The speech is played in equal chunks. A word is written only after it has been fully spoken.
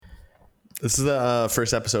This is the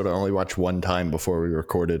first episode I only watched one time before we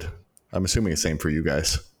recorded. I'm assuming the same for you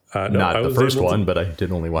guys. No, Not the first one, but I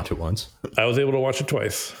did only watch it once. I was able to watch it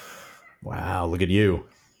twice. Wow, look at you.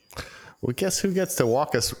 Well, guess who gets to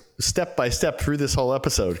walk us step by step through this whole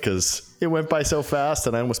episode? Because it went by so fast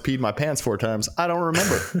and I almost peed my pants 4 times. I don't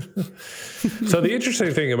remember. So the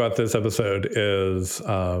interesting thing about this episode is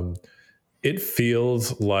it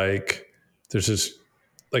feels like there's just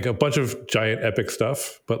like a bunch of giant epic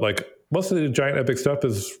stuff, but like most of the giant epic stuff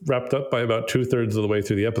is wrapped up by about 2/3 of the way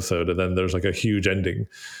through the episode, and then there's like a huge ending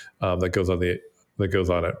that goes on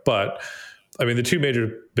it. But I mean, the two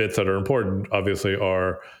major bits that are important, obviously,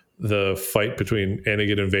 are the fight between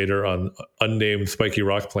Anakin and Vader on unnamed spiky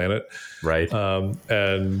rock planet, Right.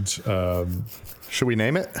 Should we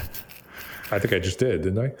name it? I think I just did,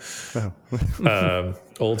 didn't I?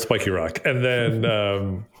 Old spiky rock, and then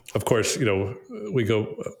of course, we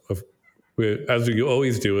go. As we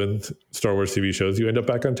always do in Star Wars TV shows, you end up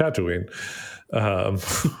back on Tatooine.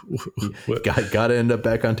 Got to end up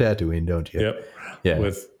back on Tatooine, don't you? Yep. Yeah.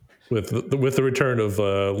 With the return of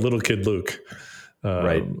little kid Luke.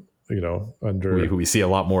 Right. Under We see a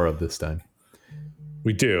lot more of this time.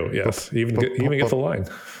 we do. Yes. He even gets the line.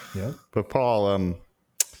 Yeah. But Paul,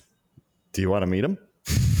 do you want to meet him?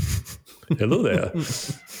 Hello there.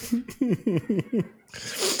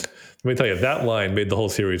 Let me tell you, that line made the whole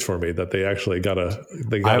series for me. That they actually got a.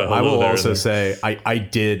 I will also say I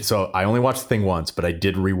did. So I only watched the thing once, but I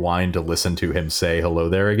did rewind to listen to him say hello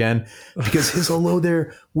there again, because his hello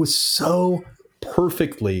there was so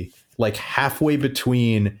perfectly like halfway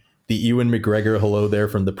between the Ewan McGregor hello there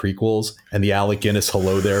from the prequels and the Alec Guinness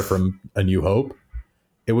hello there from A New Hope.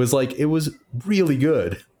 It was really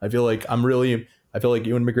good. I feel like Ewan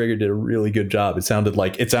McGregor did a really good job. It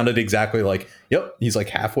sounded exactly like, yep, he's like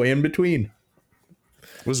halfway in between.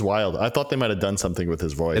 It was wild. I thought they might have done something with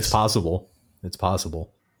his voice. It's possible.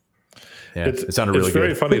 Yeah, it sounded really good.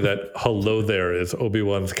 It's very funny that hello there is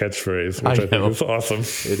Obi-Wan's catchphrase, which I think is awesome.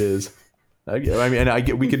 It is.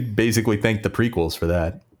 We could basically thank the prequels for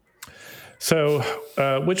that. So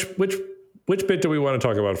which bit do we want to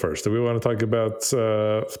talk about first? Do we want to talk about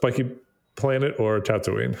Spiky Planet or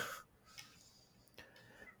Tatooine?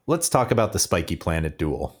 Let's talk about the Spiky Planet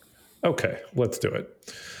duel. Okay, let's do it.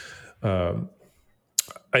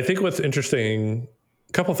 I think what's interesting,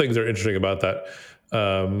 a couple things are interesting about that.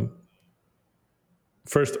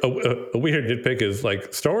 First, a weird nitpick is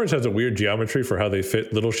like Star Wars has a weird geometry for how they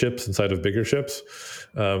fit little ships inside of bigger ships.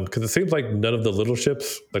 Because it seems like none of the little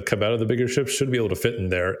ships that come out of the bigger ships should be able to fit in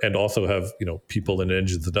there and also have, people and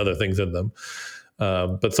engines and other things in them.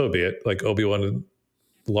 But so be it. Like Obi-Wan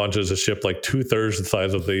launches a ship like 2/3 the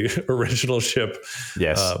size of the original ship.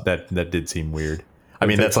 Yes, that did seem weird. I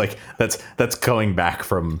mean, that's going back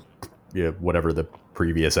from whatever the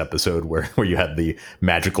previous episode where you had the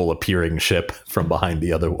magical appearing ship from behind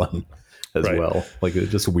the other one as well. Like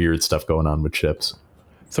just weird stuff going on with ships.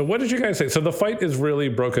 So what did you guys say? So the fight is really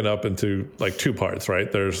broken up into like 2 parts, right?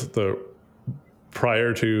 There's the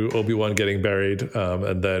prior to Obi-Wan getting buried,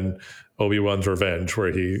 and then Obi-Wan's revenge,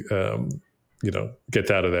 where he gets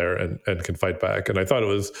out of there and can fight back. And I thought it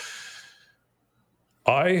was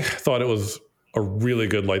a really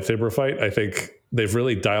good lightsaber fight. I think they've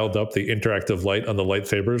really dialed up the interactive light on the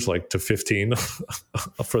lightsabers like to 15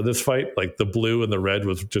 for this fight. Like the blue and the red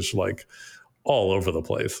was just like all over the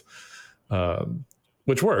place,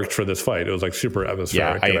 which worked for this fight. It was like super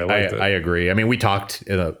atmospheric. Yeah, I agree. I mean, we talked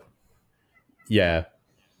and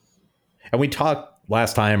we talked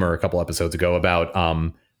last time or a couple episodes ago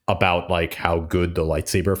about like how good the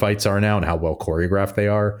lightsaber fights are now and how well choreographed they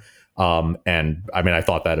are. And I mean, I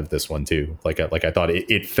thought that of this one too. Like I thought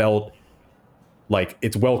it felt like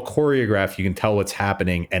it's well choreographed. You can tell what's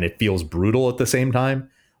happening and it feels brutal at the same time.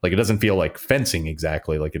 Like it doesn't feel like fencing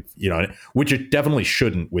exactly, like it, which it definitely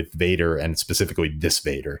shouldn't with Vader, and specifically this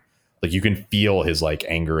Vader. Like you can feel his like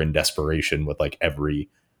anger and desperation with like every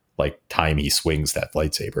like time he swings that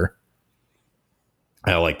lightsaber.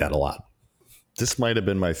 I like that a lot. This might have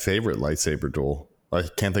been my favorite lightsaber duel. I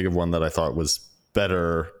can't think of one that I thought was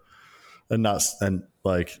better and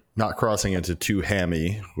not crossing into too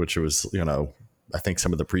hammy, which was, I think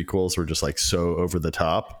some of the prequels were just like so over the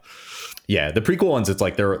top. Yeah, the prequel ones, it's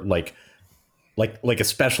like they're like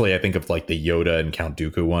especially I think of like the Yoda and Count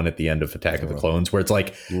Dooku one at the end of Attack of the Clones, where it's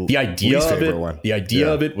like the idea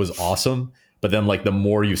of it was awesome, but then like the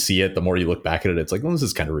more you see it, the more you look back at it, it's like, well, this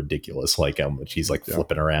is kind of ridiculous. Like she's like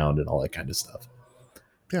flipping around and all that kind of stuff.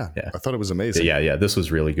 Yeah, I thought it was amazing. Yeah, this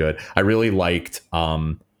was really good. I really liked.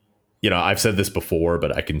 I've said this before,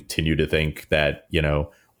 but I continue to think that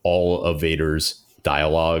all of Vader's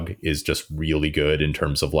dialogue is just really good in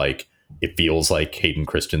terms of like it feels like Hayden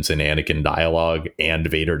Christensen, Anakin dialogue and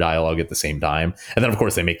Vader dialogue at the same time. And then, of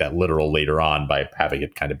course, they make that literal later on by having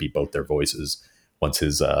it kind of be both their voices once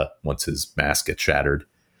his mask gets shattered.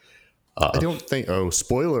 I don't think. Oh,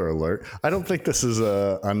 spoiler alert! I don't think this is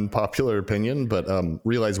a unpopular opinion, but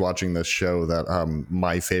realize watching this show that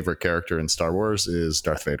my favorite character in Star Wars is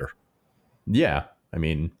Darth Vader. Yeah, I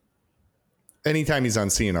mean, anytime he's on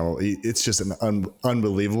scene, it's just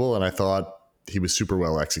unbelievable, and I thought he was super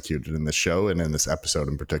well executed in this show and in this episode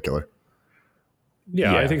in particular.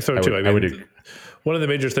 Yeah, I think so too. I would one of the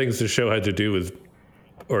major things the show had to do was,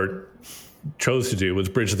 or chose to do, was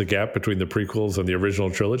bridge the gap between the prequels and the original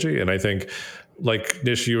trilogy. And I think, like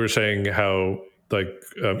Nish, you were saying how like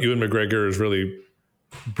Ewan McGregor is really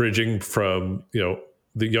bridging from, you know,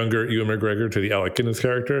 the younger Ewan McGregor to the Alec Guinness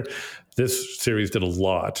character. This series did a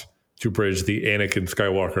lot to bridge the Anakin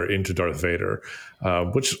Skywalker into Darth Vader,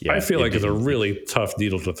 which I feel like is a really tough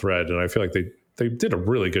needle to thread. And I feel like they did a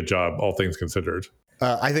really good job, all things considered.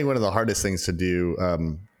 I think one of the hardest things to do.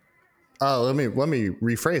 Let me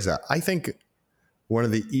rephrase that. I think one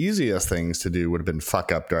of the easiest things to do would have been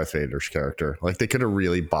fuck up Darth Vader's character. Like they could have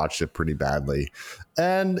really botched it pretty badly.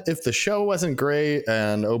 And if the show wasn't great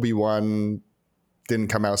and Obi-Wan didn't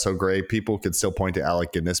come out so great, people could still point to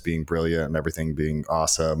Alec Guinness being brilliant and everything being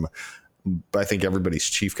awesome. But I think everybody's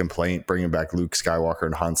chief complaint bringing back Luke Skywalker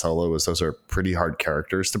and Han Solo is those are pretty hard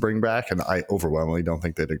characters to bring back. And I overwhelmingly don't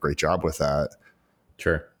think they did a great job with that.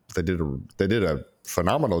 Sure. They did a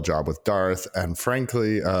phenomenal job with Darth, and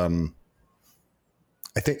frankly, I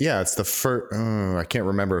think it's the first. I can't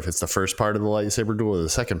remember if it's the first part of the lightsaber duel or the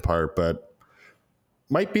second part, but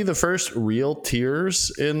might be the first real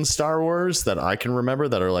tears in Star Wars that I can remember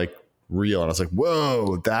that are like real. And I was like,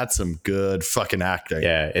 whoa, that's some good fucking acting.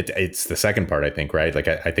 Yeah, it's the second part, I think, right? Like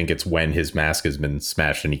I think it's when his mask has been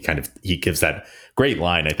smashed, and he gives that great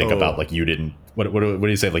line, I think, about like you didn't. What do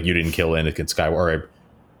you say? Like you didn't kill Anakin Skywalker.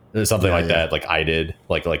 Or something like that, like I did,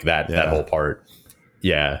 like that whole part.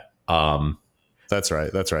 Yeah, that's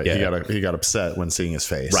right. Yeah. He got upset when seeing his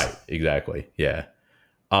face. Right, exactly. Yeah,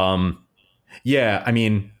 yeah. I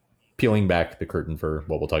mean, peeling back the curtain for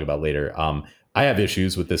what we'll talk about later. I have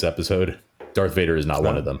issues with this episode. Darth Vader is not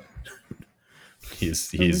one of them.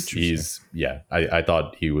 he's yeah. I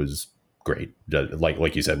thought he was great.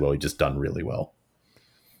 Like you said, Will, he just done really well.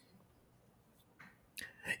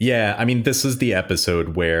 Yeah, I mean, this is the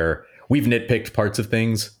episode where we've nitpicked parts of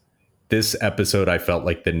things. This episode, I felt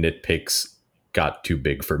like the nitpicks got too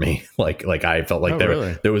big for me. Like I felt like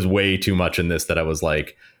there was way too much in this that I was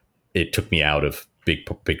like, it took me out of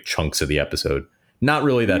big chunks of the episode. Not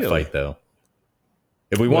really that fight though.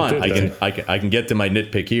 If we want, I can get to my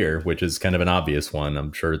nitpick here, which is kind of an obvious one.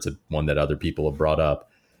 I'm sure it's one that other people have brought up,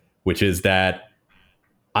 which is that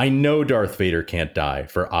I know Darth Vader can't die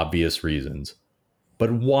for obvious reasons.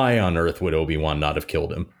 But why on earth would Obi-Wan not have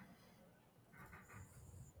killed him?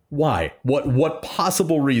 Why? What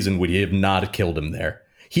possible reason would he have not killed him there?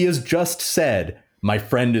 He has just said, my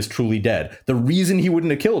friend is truly dead. The reason he wouldn't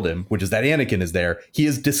have killed him, which is that Anakin is there, he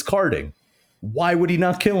is discarding. Why would he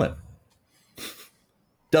not kill him?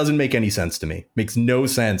 Doesn't make any sense to me. Makes no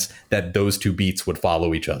sense that those two beats would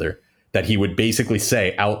follow each other. That he would basically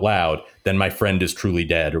say out loud, then my friend is truly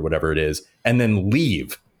dead, or whatever it is, and then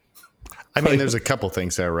leave. I mean, there's a couple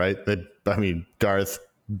things there, right? Darth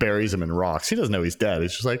buries him in rocks. He doesn't know he's dead.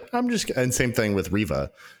 He's just like, and same thing with Reva.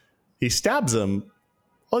 He stabs him.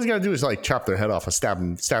 All he's got to do is like chop their head off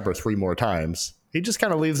and stab her 3 more times. He just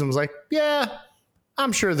kind of leaves them and is like, yeah,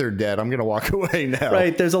 I'm sure they're dead. I'm going to walk away now.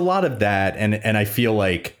 Right. There's a lot of that. And I feel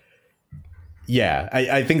like, yeah,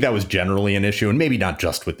 I think that was generally an issue, and maybe not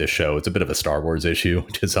just with this show. It's a bit of a Star Wars issue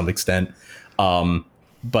to some extent.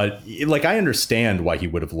 But like, I understand why he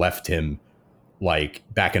would have left him like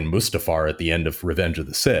back in Mustafar at the end of Revenge of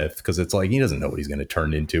the Sith, because it's like he doesn't know what he's going to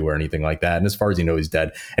turn into or anything like that. And as far as he knows, he's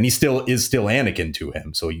dead, and he still is Anakin to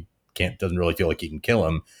him, so he doesn't really feel like he can kill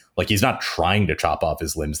him. Like he's not trying to chop off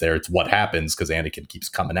his limbs there. It's what happens because Anakin keeps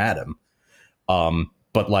coming at him.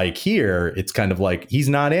 But like here, it's kind of like he's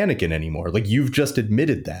not Anakin anymore. Like you've just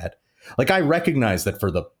admitted that. Like I recognize that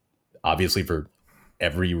obviously for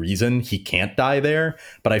every reason he can't die there,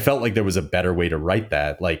 but I felt like there was a better way to write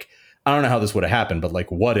that. Like I don't know how this would have happened, but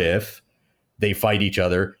like what if they fight each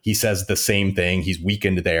other, he says the same thing, he's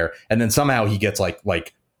weakened there, and then somehow he gets like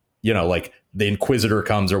you know, like the Inquisitor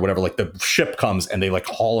comes or whatever, like the ship comes and they like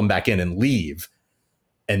haul him back in and leave,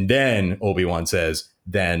 and then Obi-Wan says,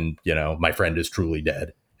 then, you know, my friend is truly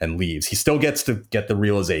dead, and leaves. He still gets to get the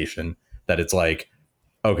realization that it's like,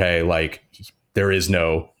 okay, like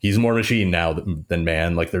he's more machine now than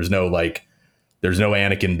man. Like there's no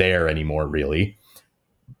Anakin there anymore, really.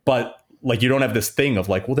 But like you don't have this thing of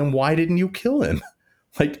like, well, then why didn't you kill him?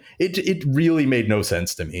 Like it really made no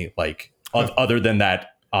sense to me. Like other than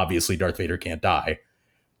that, obviously Darth Vader can't die,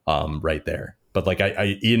 right there. But like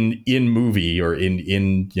I in movie or in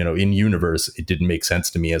in universe, it didn't make sense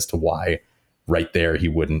to me as to why right there he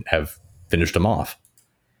wouldn't have finished him off.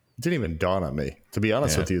 It didn't even dawn on me, to be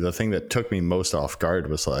honest with you. The thing that took me most off guard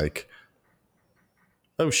was like,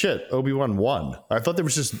 oh shit, Obi-Wan won. I thought there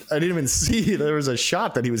was just, I didn't even see there was a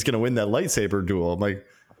shot that he was going to win that lightsaber duel. I'm like,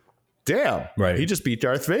 damn, right, he just beat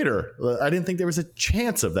Darth Vader. I didn't think there was a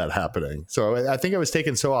chance of that happening. So I think I was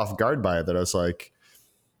taken so off guard by it that I was like,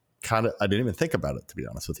 I didn't even think about it, to be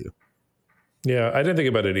honest with you. Yeah, I didn't think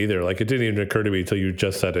about it either. Like, it didn't even occur to me until you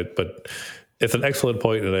just said it. But it's an excellent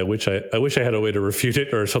point, and I wish I had a way to refute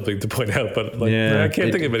it or something to point out. But like, I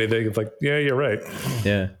can't think of anything. It's like, yeah, you're right.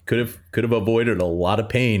 Yeah, could have avoided a lot of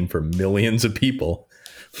pain for millions of people.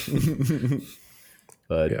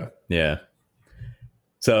 But yeah.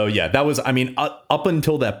 So yeah, that was. I mean, up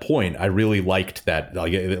until that point, I really liked that.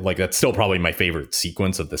 Like that's still probably my favorite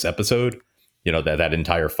sequence of this episode. That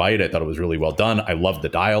entire fight, I thought it was really well done. I loved the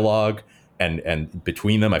dialogue. And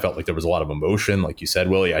between them, I felt like there was a lot of emotion. Like you said,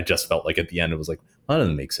 Willie, I just felt like at the end, it was like, that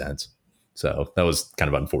doesn't make sense. So that was kind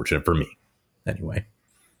of unfortunate for me. Anyway.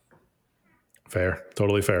 Fair.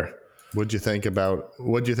 Totally fair. What'd you think about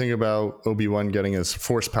Obi-Wan getting his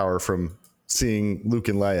force power from seeing Luke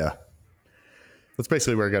and Leia? That's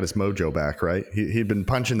basically where he got his mojo back, right? He'd been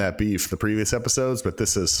punching that beef the previous episodes, but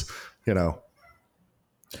this is,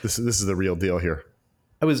 this is the real deal here.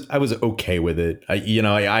 I was okay with it. I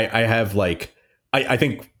have like, I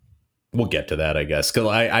think we'll get to that, I guess. Cause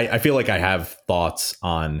I feel like I have thoughts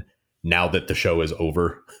on, now that the show is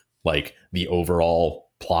over, like the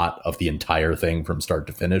overall plot of the entire thing from start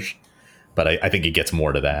to finish. But I think it gets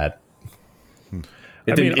more to that.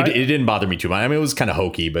 It didn't bother me too much. I mean, it was kind of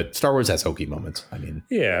hokey, but Star Wars has hokey moments. I mean,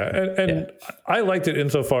 and I liked it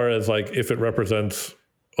insofar as like, if it represents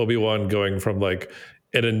Obi-Wan going from like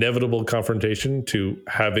an inevitable confrontation to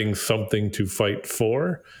having something to fight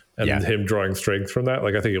for, and him drawing strength from that.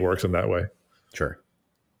 Like, I think it works in that way. Sure.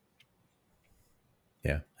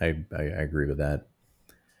 Yeah, I agree with that.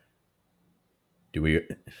 Do we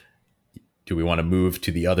want to move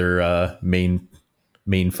to the other main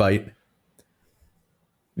fight?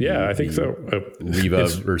 Yeah, I think so. Reva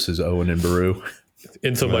versus Owen and Beru.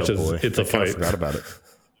 In so much as it's a fight. I forgot about it.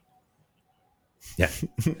 Yeah.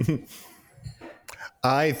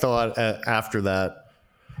 I thought after that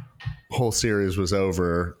whole series was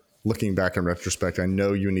over, looking back in retrospect, I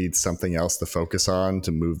know you need something else to focus on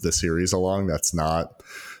to move the series along. That's not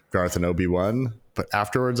Darth and Obi-Wan. But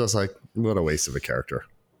afterwards, I was like, what a waste of a character.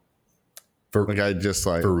 For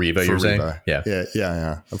Reva, you're saying?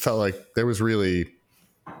 Yeah. I felt like there was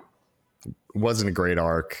wasn't a great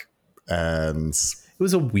arc, and it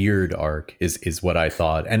was a weird arc is what I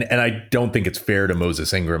thought. And I don't think it's fair to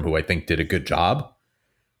Moses Ingram, who I think did a good job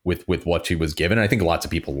with what she was given. I think lots of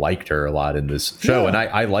people liked her a lot in this show, and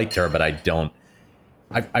I liked her, but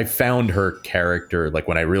I found her character, like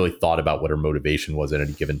when I really thought about what her motivation was at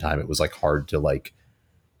any given time, it was like hard to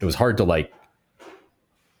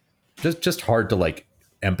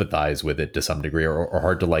empathize with it to some degree, or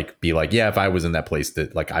hard to like be like, yeah, if I was in that place,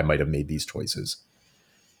 that like I might have made these choices,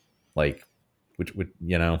 like which would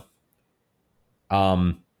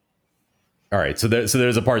all right, so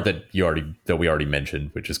there's a part that we already mentioned,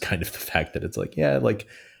 which is kind of the fact that it's like, yeah, like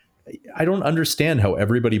I don't understand how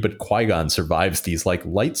everybody but Qui-Gon survives these like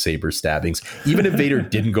lightsaber stabbings. Even if Vader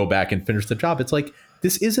didn't go back and finish the job, it's like,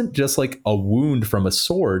 this isn't just like a wound from a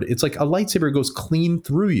sword. It's like a lightsaber goes clean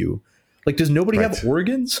through you. Like, does nobody have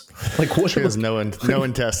organs? Like, what? She has no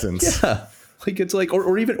intestines. Yeah, like it's like,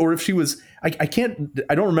 or if she was, I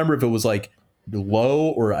don't remember if it was like low,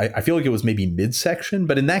 or I feel like it was maybe midsection,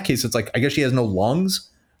 but in that case it's like, I guess she has no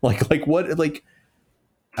lungs, like what, like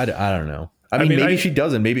I don't know. I mean maybe she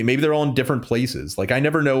doesn't, maybe they're all in different places. Like, I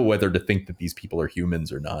never know whether to think that these people are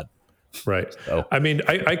humans or not, right? So I mean,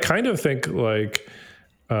 I kind of think like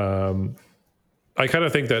I kind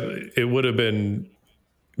of think that it would have been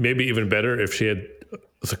maybe even better if she had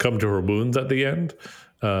succumbed to her wounds at the end.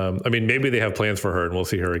 I mean, maybe they have plans for her and we'll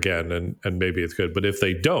see her again, and maybe it's good. But if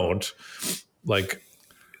they don't, like,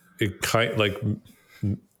 it kind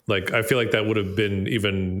like I feel like that would have been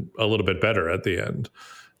even a little bit better at the end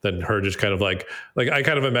than her just kind of like I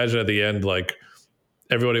kind of imagine at the end, like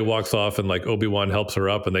everybody walks off and like Obi-Wan helps her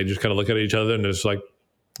up and they just kind of look at each other and it's like,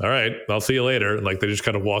 all right, I'll see you later. And like they just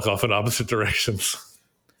kind of walk off in opposite directions.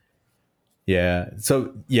 Yeah.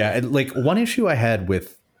 So yeah, like one issue I had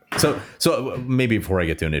with so maybe before I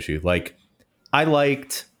get to an issue, like I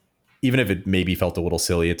liked even if it maybe felt a little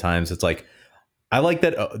silly at times, it's like I like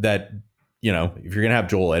that you know, if you're gonna have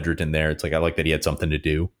Joel Edgerton there, it's like I like that he had something to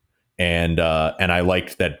do. And I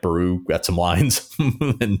liked that Beru got some lines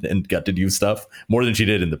and got to do stuff more than she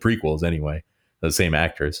did in the prequels anyway. The same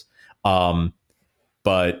actress.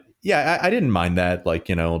 But yeah, I didn't mind that. Like,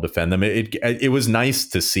 you know, defend them. It was nice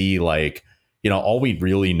to see, like, you know, all we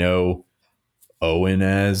really know Owen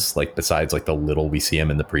as, like, besides like the little we see him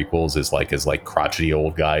in the prequels, is like crotchety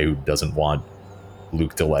old guy who doesn't want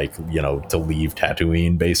Luke to, like, you know, to leave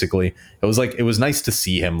Tatooine. Basically, it was nice to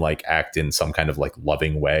see him like act in some kind of like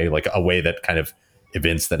loving way, like a way that kind of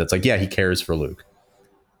evinced that it's like, yeah, he cares for Luke.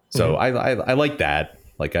 So I like that.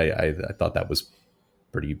 Like I thought that was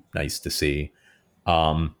pretty nice to see.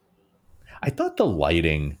 I thought the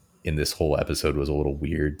lighting in this whole episode was a little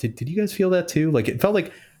weird. Did you guys feel that too? Like, it felt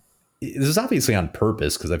like this is obviously on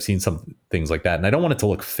purpose, because I've seen some things like that, and I don't want it to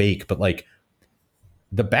look fake, but like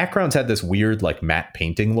the backgrounds had this weird like matte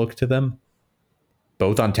painting look to them,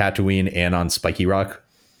 both on Tatooine and on Spiky Rock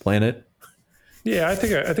Planet. Yeah, I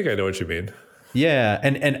think I know what you mean. Yeah,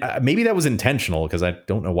 and maybe that was intentional, because I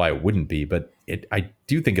don't know why it wouldn't be, but I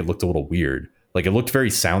do think it looked a little weird. Like, it looked very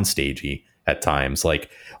soundstagey at times. Like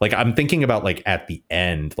I'm thinking about like at the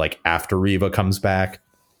end, like after Reva comes back,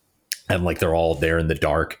 and like they're all there in the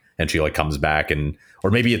dark, and she like comes back, and or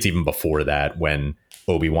maybe it's even before that, when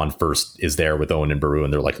Obi-Wan first is there with Owen and Beru,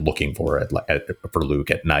 and they're like looking for for Luke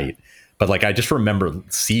at night. But like I just remember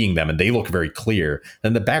seeing them, and they look very clear,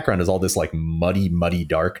 and the background is all this like muddy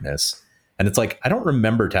darkness. And it's like, I don't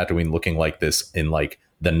remember Tatooine looking like this in like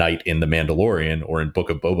the night in The Mandalorian or in Book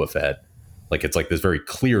of Boba Fett. Like, it's like this very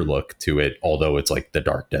clear look to it, although it's like the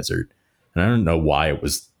dark desert. And I don't know why it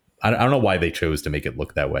was, I don't know why they chose to make it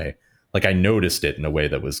look that way. Like, I noticed it in a way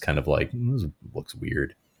that was kind of like, this looks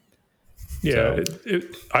weird. Yeah, so.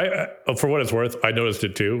 I for what it's worth, I noticed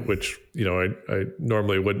it too, which, you know, I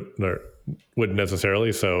normally wouldn't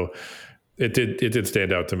necessarily. So it did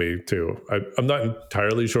stand out to me too. I'm not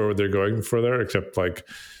entirely sure what they're going for there, except like,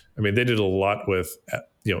 I mean, they did a lot with,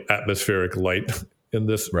 you know, atmospheric light in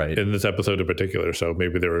this episode in particular. So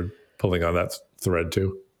maybe they were pulling on that thread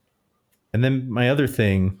too. And then my other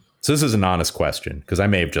thing, so this is an honest question, because I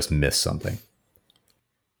may have just missed something.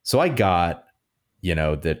 So I got, you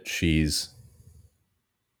know, that she's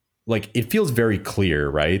like, it feels very clear,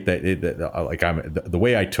 right? That like the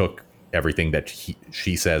way I took everything that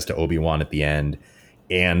she says to Obi-Wan at the end,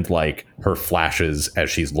 and like her flashes as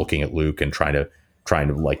she's looking at Luke and trying to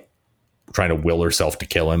will herself to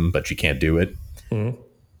kill him, but she can't do it. Mm-hmm.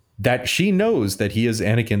 That she knows that he is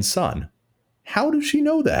Anakin's son. How does she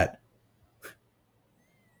know that?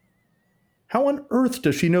 How on earth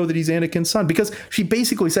does she know that he's Anakin's son? Because she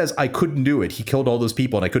basically says, I couldn't do it. He killed all those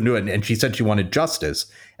people and I couldn't do it. And she said she wanted justice.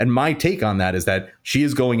 And my take on that is that she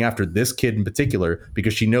is going after this kid in particular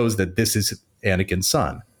because she knows that this is Anakin's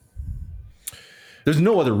son. There's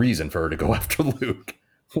no other reason for her to go after Luke.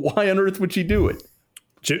 Why on earth would she do it?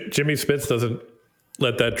 Jimmy Spitz doesn't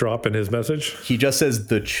let that drop in his message. He just says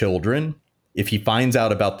the children. If he finds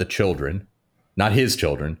out about the children, not his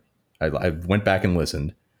children, I went back and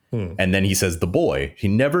listened. And then he says the boy. He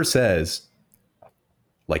never says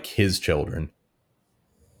like his children.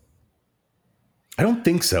 I don't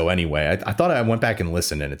think so anyway. I thought I went back and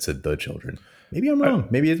listened and it said the children. Maybe I'm wrong.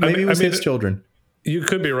 Maybe it was his children. You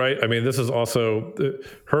could be right. I mean, this is also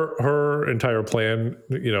her entire plan,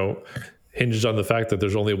 you know, hinges on the fact that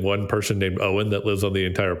there's only one person named Owen that lives on the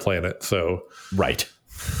entire planet. So right.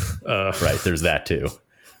 Right. There's that too.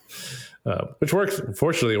 Which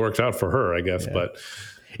fortunately, it works out for her, I guess. Yeah. But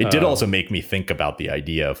it did also make me think about the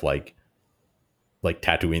idea of like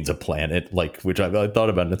Tatooine's a planet, like, which I thought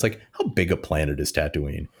about. And it's like, how big a planet is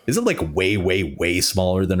Tatooine? Is it like way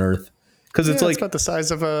smaller than Earth? Because it's like, it's about the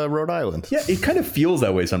size of Rhode Island. Yeah, it kind of feels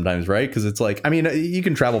that way sometimes, right? Because it's like, I mean, you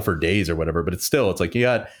can travel for days or whatever, but it's like you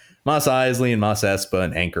got Mos Eisley and Mos Espa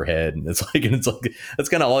and Anchorhead, and it's like that's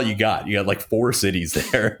kind of all you got. You got like 4 cities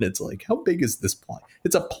there, and it's like, how big is this planet?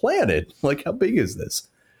 It's a planet. Like, how big is this?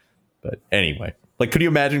 But anyway, like, could you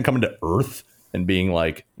imagine coming to Earth and being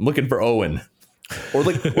like, I'm looking for Owen, or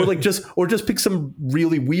just pick some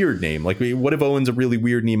really weird name? Like, what if Owen's a really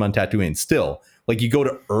weird name on Tatooine? Still, like, you go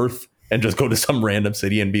to Earth and just go to some random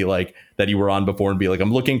city and be like, that you were on before, and be like,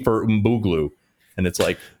 I'm looking for Umbuglu, and it's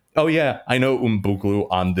like, oh yeah, I know Umbuglu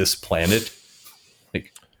on this planet,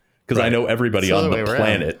 like, because I know everybody on the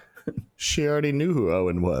planet. She already knew who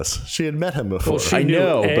Owen was. She had met him before. Well, she knew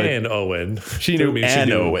Owen. She knew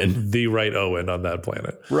Owen, the right Owen on that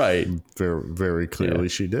planet. Right. Very, very clearly,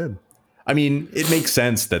 she did. I mean, it makes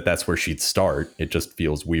sense that that's where she'd start. It just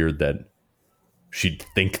feels weird that she'd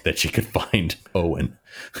think that she could find Owen.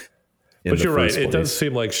 But you're right. It does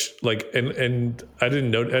seem like and I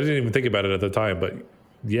didn't even think about it at the time, but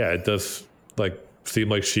yeah, it does like seem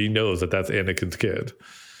like she knows that that's Anakin's kid.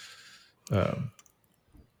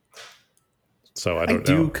 So I don't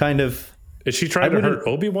know. Kind of. Is she trying to hurt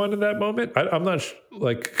Obi-Wan in that moment? I'm not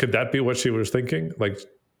like. Could that be what she was thinking? Like,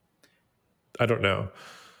 I don't know.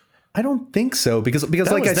 I don't think so because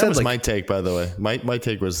like I said, that was like, my take, by the way. My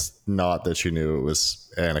take was not that she knew it was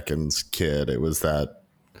Anakin's kid. It was that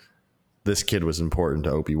this kid was important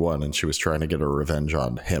to Obi-Wan and she was trying to get her revenge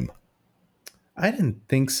on him. I didn't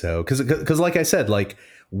think so. Because like I said, like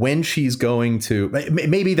when she's going to,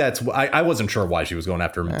 maybe that's, I wasn't sure why she was going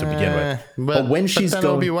after him to begin with. But when she's going,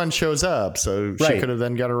 Obi-Wan shows up, so she could have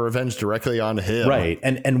then got her revenge directly on him. Right.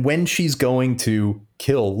 And when she's going to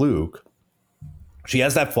kill Luke, she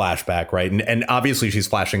has that flashback, right? And obviously she's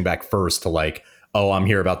flashing back first to like, oh, I'm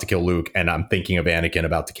here about to kill Luke and I'm thinking of Anakin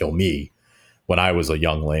about to kill me when I was a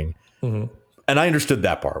youngling. Mm-hmm. And I understood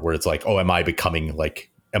that part where it's like, oh, am I becoming like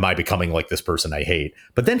this person I hate?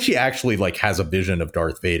 But then she actually like has a vision of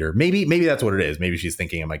Darth Vader. Maybe that's what it is. Maybe she's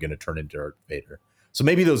thinking, am I going to turn into Darth Vader? So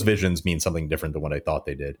maybe those visions mean something different than what I thought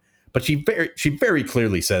they did. But she very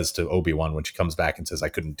clearly says to Obi-Wan when she comes back and says, I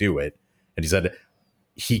couldn't do it. And he said,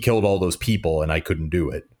 he killed all those people and I couldn't do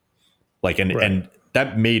it. Like, and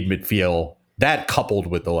that made me feel, that coupled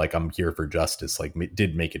with the, like, I'm here for justice, like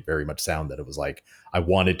did make it very much sound that it was like, I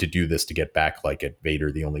wanted to do this to get back like at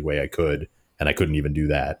Vader the only way I could. And I couldn't even do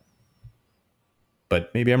that.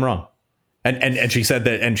 But maybe I'm wrong. And she said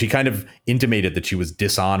that, and she kind of intimated that she was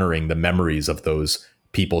dishonoring the memories of those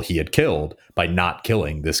people he had killed by not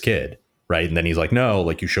killing this kid. Right. And then he's like, no,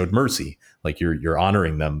 like you showed mercy. Like you're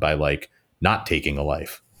honoring them by like not taking a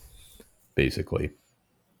life, basically.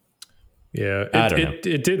 Yeah,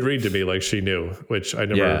 it did read to me like she knew, which I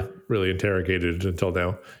never really interrogated until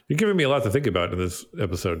now. You're giving me a lot to think about in this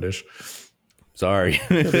episode, Nish. Sorry.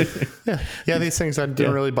 Yeah, these things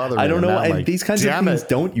didn't really bother me. I don't know. And like, these kinds of things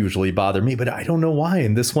don't usually bother me, but I don't know why.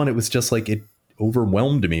 In this one, it was just like it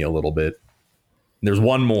overwhelmed me a little bit. There's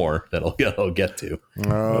one more that I'll get to.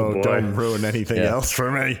 Oh, don't ruin anything else for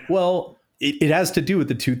me. Well, it has to do with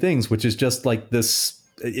the two things, which is just like this.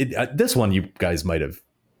 This one you guys might have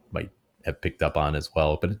picked up on as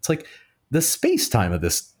well, but it's like the space time of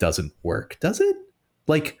this doesn't work, does it?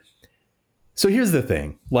 Like, so here's the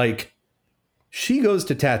thing. Like, she goes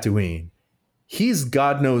to Tatooine. He's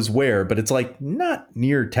God knows where, but it's like not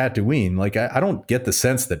near Tatooine. Like, I don't get the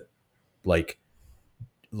sense that like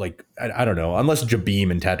I don't know, unless Jabim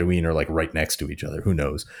and Tatooine are like right next to each other. Who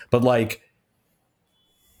knows? But like,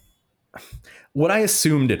 what I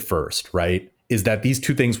assumed at first, right, is that these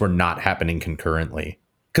two things were not happening concurrently.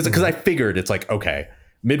 Because I figured it's like, okay,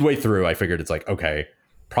 midway through, I figured it's like, okay,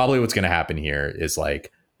 probably what's going to happen here is like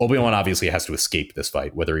Obi-Wan obviously has to escape this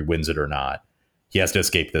fight, whether he wins it or not. He has to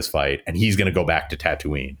escape this fight, and he's going to go back to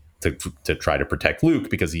Tatooine to try to protect Luke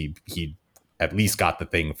because he at least got the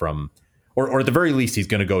thing from, or at the very least, he's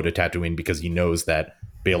going to go to Tatooine because he knows that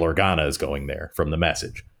Bail Organa is going there from the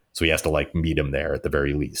message. So he has to like meet him there at the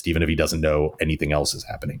very least, even if he doesn't know anything else is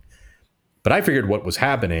happening. But I figured what was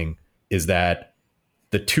happening is that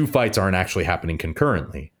the two fights aren't actually happening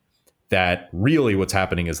concurrently. That really what's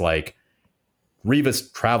happening is like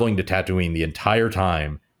Reva's traveling to Tatooine the entire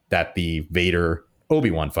time that the Vader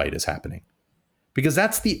Obi-Wan fight is happening. Because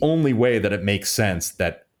that's the only way that it makes sense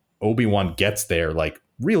that Obi-Wan gets there like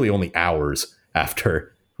really only hours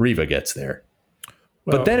after Reva gets there.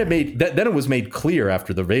 Well, but then it was made clear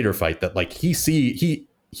after the Vader fight that like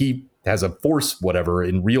he has a force whatever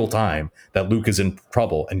in real time that Luke is in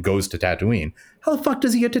trouble and goes to Tatooine. How the fuck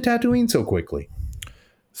does he get to Tatooine so quickly?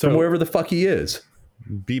 From wherever the fuck he is.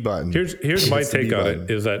 B button. Here's my take on it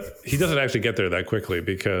is that he doesn't actually get there that quickly,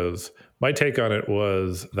 because my take on it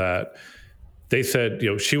was that they said,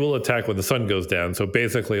 she will attack when the sun goes down. So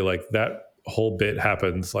basically like that whole bit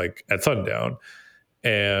happens like at sundown.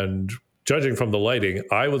 And judging from the lighting,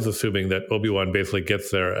 I was assuming that Obi-Wan basically gets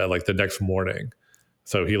there at like the next morning.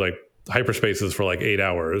 So he like hyperspaces for like 8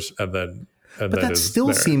 hours and then that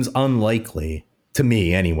still seems unlikely to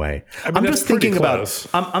me anyway. I mean, I'm just thinking about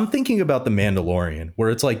I'm thinking about the Mandalorian, where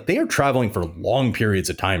it's like they are traveling for long periods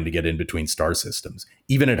of time to get in between star systems,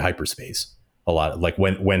 even at hyperspace. A lot, like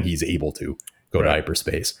when he's able to go to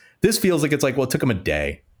hyperspace. This feels like it's like, well, it took him a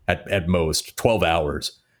day at most, 12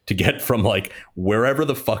 hours to get from like wherever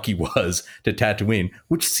the fuck he was to Tatooine,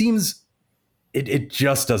 which seems it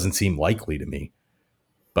just doesn't seem likely to me.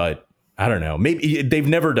 But I don't know. Maybe they've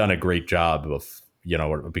never done a great job of,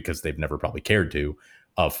 because they've never probably cared to,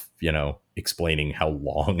 of, you know, explaining how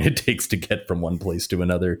long it takes to get from one place to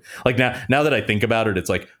another. Like now that I think about it, it's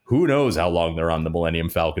like, who knows how long they're on the Millennium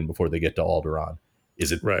Falcon before they get to Alderaan?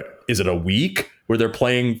 Is it Right. Is it a week where they're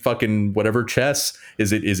playing fucking whatever chess?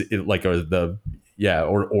 Is it like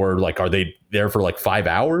or like are they there for like 5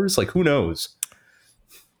 hours? Like, who knows?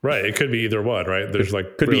 Right. It could be either one, right? There's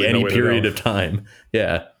like Could really be any no way to period know. of time.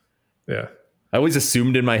 Yeah. Yeah. I always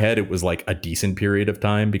assumed in my head it was like a decent period of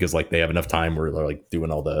time because like they have enough time where they're like doing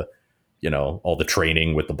all the, you know, all the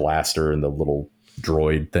training with the blaster and the little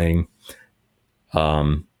droid thing.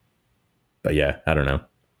 But yeah, I don't know.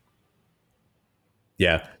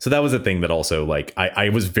 Yeah. So that was a thing that also like I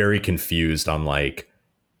was very confused on like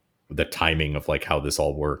the timing of like how this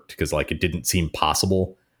all worked because like it didn't seem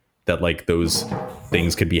possible that like those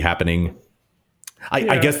things could be happening.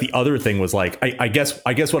 I guess the other thing was like I guess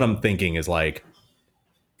what I'm thinking is like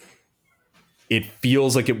it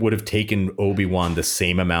feels like it would have taken Obi-Wan the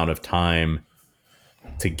same amount of time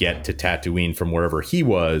to get to Tatooine from wherever he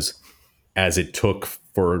was as it took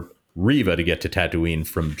for Reva to get to Tatooine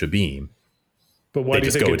from Jabim. But why They do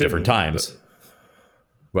you just think go it at different didn't? times.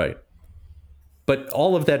 Right. But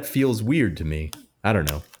all of that feels weird to me. I don't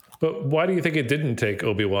know. But why do you think it didn't take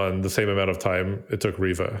Obi-Wan the same amount of time it took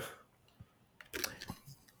Reva?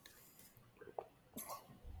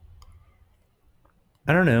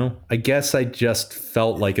 I don't know. I guess I just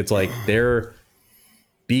felt like it's like they're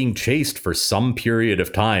being chased for some period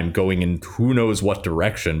of time going in who knows what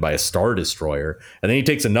direction by a Star Destroyer. And then he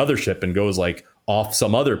takes another ship and goes like off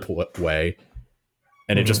some other way.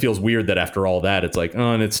 And it just feels weird that after all that, it's like,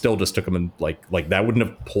 oh, and it still just took them in like that wouldn't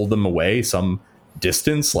have pulled them away some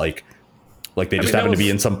distance. Like they just happened to be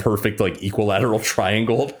in some perfect like equilateral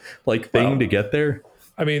triangle like thing to get there.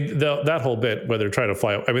 I mean, that whole bit where they're trying to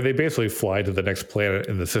fly, I mean, they basically fly to the next planet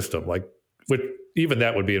in the system. Like, which even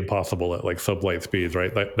that would be impossible at like sublight speeds,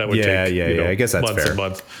 right? That would take you know, I guess that's months fair. and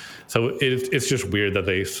months. So it's just weird that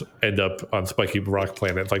they end up on spiky rock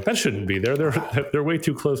planets. Like that shouldn't be there. They're way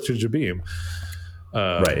too close to Jabim.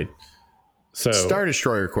 Right. So Star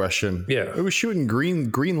Destroyer question. Yeah. It was shooting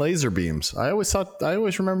green laser beams. I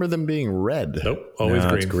always remember them being red. nope, always No,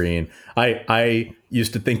 green. it's green. I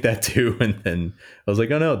used to think that too, and then I was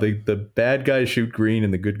like, oh no, the bad guys shoot green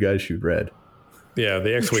and the good guys shoot red. Yeah,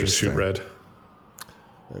 the X-wings shoot Interesting.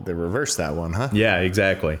 red. They reversed that one, huh? Yeah,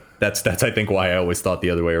 exactly. That's I think why I always thought the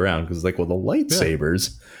other way around because like, well, the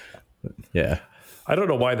lightsabers. Yeah. I don't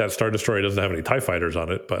know why that Star Destroyer doesn't have any TIE fighters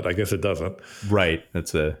on it, but I guess it doesn't. Right.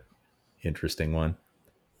 That's a interesting one.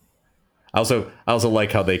 I also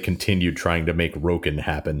like how they continued trying to make Roken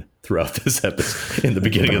happen throughout this episode in the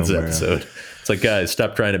beginning of this man. episode. It's like, guys,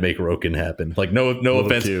 stop trying to make Roken happen. Like no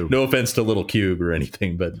offense, Cube. no offense to Little Cube or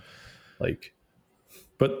anything, but like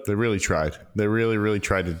But They really tried. They really, really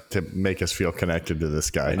tried to make us feel connected to this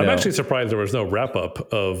guy. I'm actually surprised there was no wrap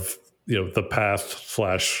up of the past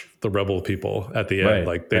 / the rebel people at the end. Right,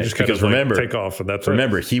 Like they right. just kind Because of remember- take off, and that's it.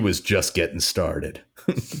 remember, he was just getting started.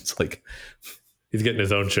 It's like, He's getting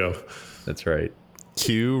his own show. that's right.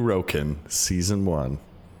 Q Roken, season 1,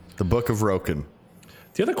 the Book of Roken.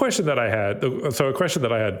 The other question that I had, so a question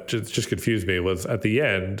that I had just confused me was at the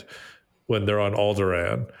end when they're on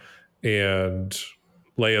Alderaan and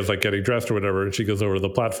Leia's like getting dressed or whatever, and she goes over to the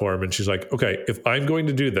platform and she's like, okay, if I'm going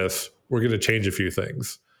to do this, we're going to change a few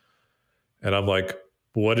things. And I'm like,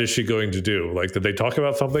 what is she going to do? Like, did they talk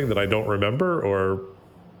about something that I don't remember, or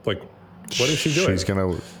like, what is she doing?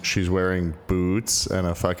 She's wearing boots and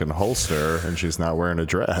a fucking holster, and she's not wearing a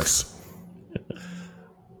dress.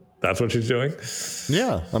 That's what she's doing?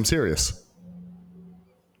 Yeah, I'm serious.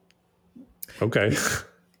 Okay.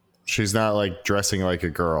 She's not like dressing like a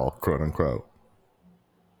girl, quote unquote.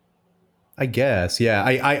 I guess, yeah.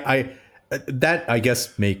 I that I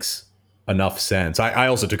guess makes enough sense. I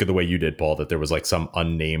also took it the way you did, Paul, that there was like some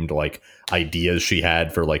unnamed like ideas she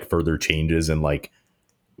had for like further changes and like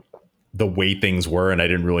the way things were, and I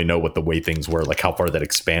didn't really know what the way things were, like how far that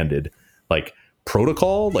expanded, like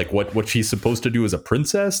protocol, like what she's supposed to do as a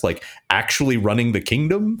princess, like actually running the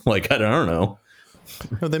kingdom. Like I don't know.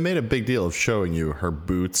 No, they made a big deal of showing you her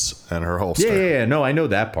boots and her holster. Yeah. No, I know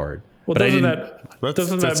that part. Well, but I doesn't didn't.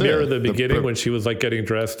 that That's mirror it. the beginning The- when she was like getting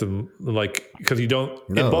dressed and like, because you don't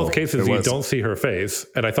No, in both cases it you wasn't. don't see her face,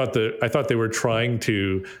 and I thought they were trying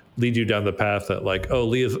to lead you down the path that like, oh,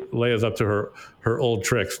 Leia's up to her old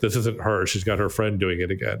tricks. This isn't her. She's got her friend doing it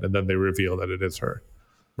again, and then they reveal that it is her.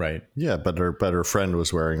 Right. Yeah, but her friend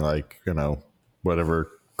was wearing like, whatever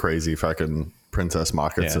crazy fucking princess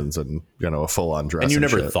moccasins and a full on dress. And you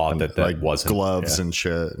never shit, thought and, that like wasn't gloves and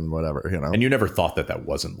shit and whatever, And you never thought that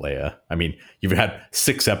wasn't Leia. I mean, you've had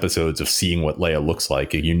 6 episodes of seeing what Leia looks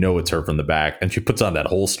like, and it's her from the back, and she puts on that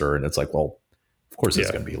holster, and it's like, well, of course it's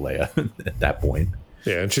going to be Leia at that point.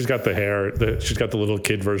 Yeah, and she's got the hair. She's got the little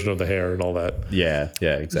kid version of the hair and all that. Yeah,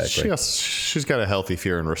 exactly. She's got a healthy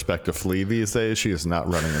fear and respect to Flea these days. She is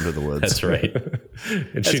not running into the woods. That's right.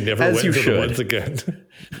 And she never went into the woods again.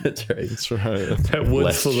 That's right. That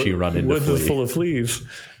woods is full of fleas.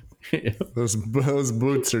 Those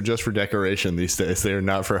boots are just for decoration these days. They are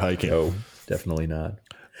not for hiking. No, definitely not.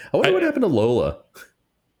 I wonder what happened to Lola.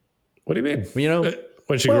 What do you mean?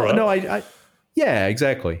 When she grew up? No, yeah,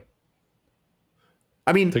 exactly.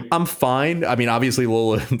 I mean, I'm fine. I mean, obviously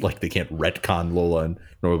Lola, like they can't retcon Lola,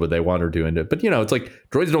 nor would they want her doing it. But it's like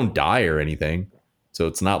droids don't die or anything, so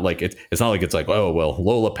it's not like it's like oh well,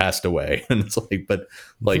 Lola passed away, and it's like, but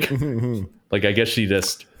like like I guess she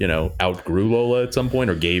just outgrew Lola at some point,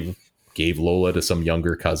 or gave Lola to some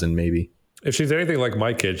younger cousin maybe. If she's anything like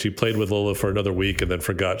my kid, she played with Lola for another week and then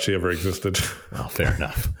forgot she ever existed. Well, fair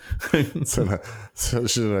enough. So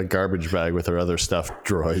she's in a garbage bag with her other stuffed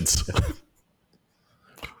droids.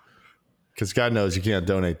 Because God knows you can't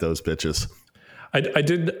donate those bitches. I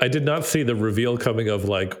did not see the reveal coming of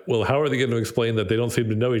like, well, how are they going to explain that they don't seem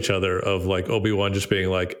to know each other? Of like Obi-Wan just being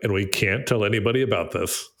like, and we can't tell anybody about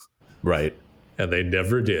this, right? And they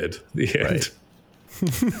never did. The end. Right.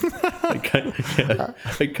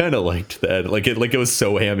 I kind of liked that. Like it was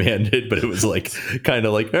so ham-handed, but it was like kind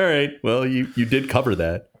of like, all right, well, you did cover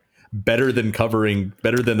that better than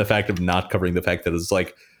the fact of not covering the fact that it's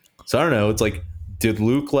like, so I don't know. It's like, did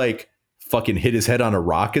Luke like fucking hit his head on a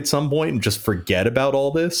rock at some point and just forget about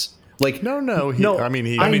all this? Like, no. I mean,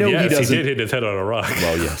 he did hit his head on a rock.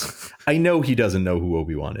 Well, yes, I know he doesn't know who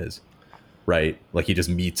Obi-Wan is. Right, like he just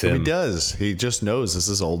meets him. He does. He just knows this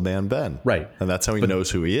is old man Ben. Right, and that's how he knows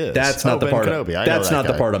who he is. That's not the part. That's not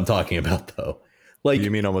the part I'm talking about, though. Like, you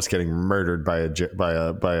mean almost getting murdered by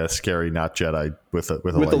a scary not Jedi with a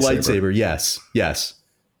lightsaber? Yes.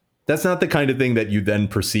 That's not the kind of thing that you then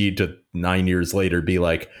proceed to 9 years later be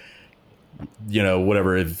like,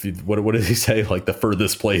 whatever. What did he say? Like the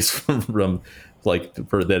furthest place from like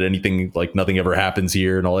for that anything, like nothing ever happens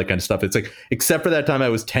here and all that kind of stuff. It's like, except for that time I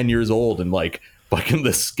was 10 years old and like fucking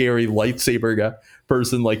the scary lightsaber guy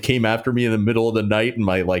person like came after me in the middle of the night, and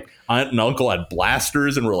my like aunt and uncle had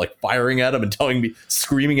blasters and were like firing at him and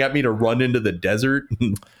screaming at me to run into the desert.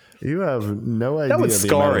 You have no idea. That would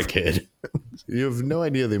scar a kid. You have no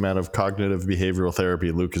idea the amount of cognitive behavioral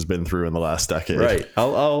therapy Luke has been through in the last decade. Right.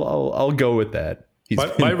 I'll go with that.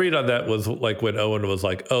 My read on that was like when Owen was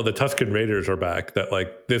like, oh, the Tusken Raiders are back, that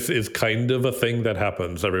like this is kind of a thing that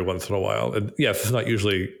happens every once in a while. And yes, it's not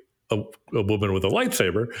usually a woman with a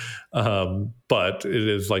lightsaber, but it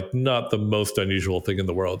is like not the most unusual thing in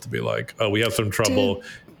the world to be like, oh, we have some trouble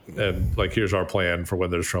and like here's our plan for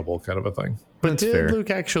when there's trouble, kind of a thing. But did Luke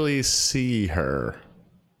actually see her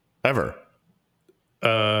ever?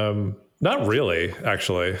 Not really,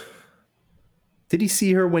 actually. Did he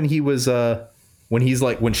see her when he was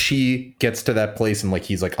when she gets to that place and like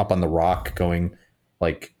he's like up on the rock going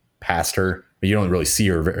like past her? You don't really see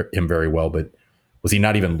him very well, but was he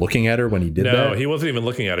not even looking at her when he did that? No, he wasn't even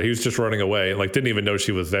looking at her. He was just running away. Like didn't even know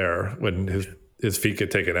she was there when his feet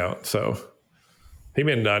get taken out. So he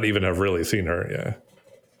may not even have really seen her. Yeah.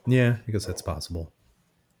 Yeah, I guess that's possible.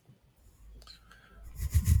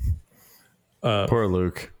 Poor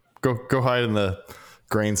Luke. Go hide in the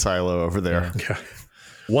grain silo over there. Yeah.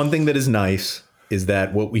 One thing that is nice is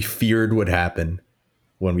that what we feared would happen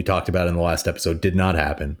when we talked about it in the last episode did not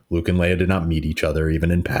happen. Luke and Leia did not meet each other,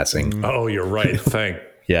 even in passing. Oh, you're right. Thank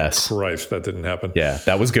yes. Christ, that didn't happen. Yeah,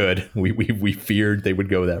 that was good. We feared they would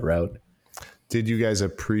go that route. Did you guys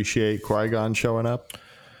appreciate Qui-Gon showing up?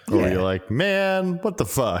 Or were you like, man, what the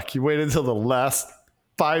fuck? You waited until the last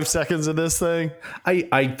 5 seconds of this thing?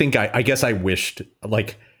 I guess I wished,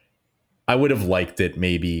 like, I would have liked it.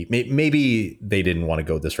 Maybe they didn't want to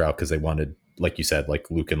go this route because they wanted, like you said,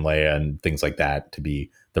 like Luke and Leia and things like that to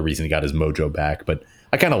be the reason he got his mojo back. But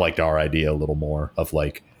I kind of liked our idea a little more of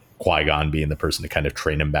like Qui-Gon being the person to kind of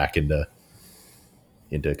train him back into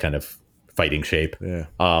kind of fighting shape. Yeah.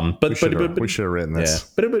 But we should have written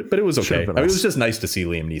this. Yeah. But it was okay. I mean, it was just nice to see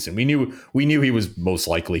Liam Neeson. We knew he was most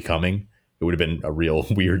likely coming. It would have been a real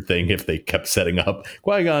weird thing if they kept setting up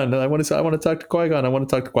Qui-Gon. I want to talk to Qui-Gon. I want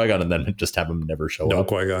to talk to Qui-Gon, and then just have him never show up. No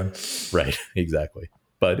Qui-Gon. Right. Exactly.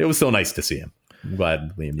 But it was still nice to see him. I'm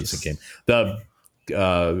glad Liam Neeson came.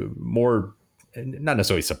 The more, not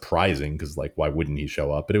necessarily surprising, because like why wouldn't he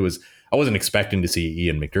show up? But I wasn't expecting to see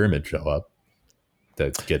Ian McDiarmid show up.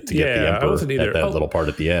 to get the I Emperor wasn't either. at that little part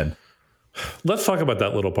at the end. Let's talk about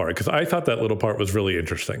that little part, because I thought that little part was really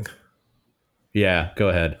interesting. Yeah, go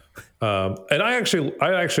ahead. And I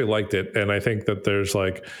actually liked it, and I think that there's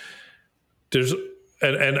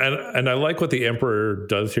and I like what the Emperor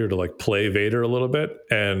does here to like play Vader a little bit,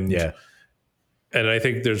 and I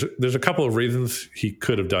think there's a couple of reasons he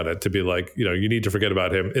could have done it, to be like, you need to forget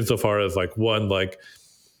about him, insofar as like, one, like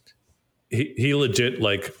he legit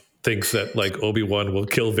like thinks that like Obi-Wan will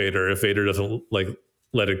kill Vader if Vader doesn't like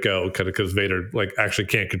let it go, kind of, because Vader like actually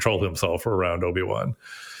can't control himself around Obi-Wan.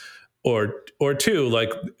 Or two,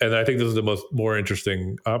 like, and I think this is the more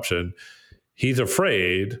interesting option, he's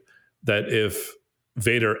afraid that if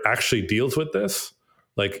Vader actually deals with this,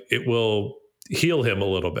 like, it will heal him a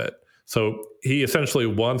little bit. So he essentially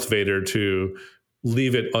wants Vader to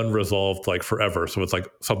leave it unresolved like forever. So it's like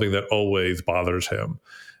something that always bothers him.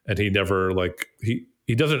 And he never like, he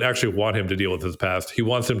doesn't actually want him to deal with his past. He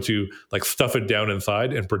wants him to like stuff it down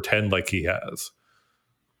inside and pretend like he has.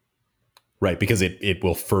 Right, because it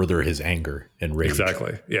will further his anger and rage.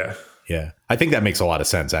 Exactly. Yeah. Yeah. I think that makes a lot of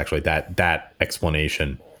sense, actually. That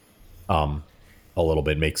explanation a little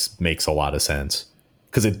bit makes a lot of sense.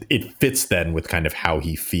 Because it fits then with kind of how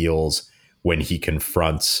he feels when he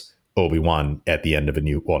confronts Obi-Wan at the end of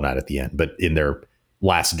not at the end, but in their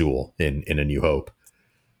last duel in A New Hope,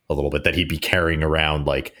 a little bit, that he'd be carrying around,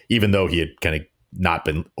 like, even though he had kind of not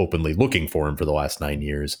been openly looking for him for the last 9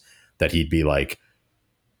 years, that he'd be like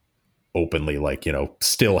openly, like,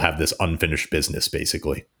 still have this unfinished business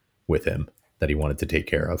basically with him that he wanted to take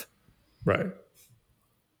care of. Right.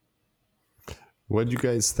 What do you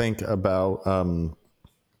guys think about kind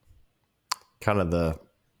of the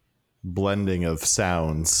blending of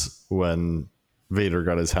sounds when Vader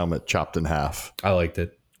got his helmet chopped in half? I liked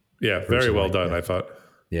it. Yeah, very well done, I thought.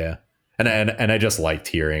 Yeah. And I just liked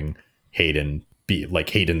hearing Hayden's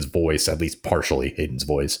voice, at least partially Hayden's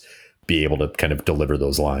voice, be able to kind of deliver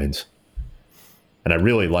those lines. And I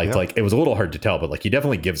really liked, like, it was a little hard to tell, but like, he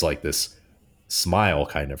definitely gives like this smile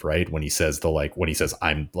kind of, right, when he says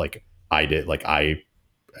I'm like, I did, like, I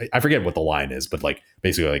forget what the line is, but like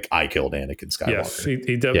basically like, I killed Anakin Skywalker. Yes,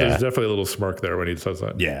 there's definitely a little smirk there when he says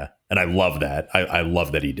that. Yeah. And I love that. I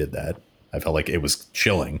love that he did that. I felt like it was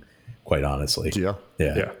chilling, quite honestly. Yeah.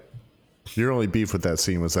 Your only beef with that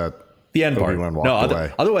scene was that the end part. Obi-Wan walked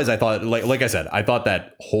away. Otherwise, I thought, like I said, I thought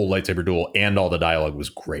that whole lightsaber duel and all the dialogue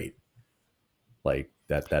was great. Like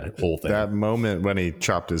that whole thing. That moment when he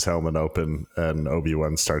chopped his helmet open and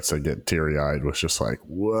Obi-Wan starts to get teary-eyed was just like,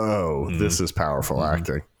 whoa, this is powerful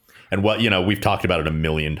acting. And what, we've talked about it a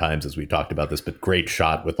million times as we've talked about this, but great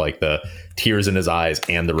shot with like the tears in his eyes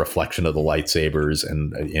and the reflection of the lightsabers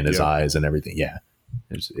and in his eyes and everything. Yeah.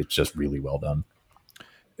 It's just really well done.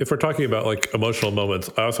 If we're talking about like emotional moments,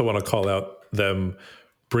 I also want to call out them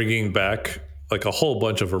bringing back like a whole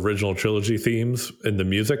bunch of original trilogy themes in the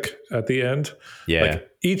music at the end. Yeah. Like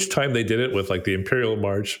each time they did it with like the Imperial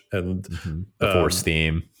March and the Force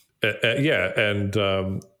theme. And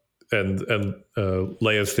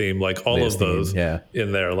Leia's theme, like all Leia's of those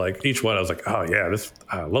in there. Like each one, I was like, oh yeah,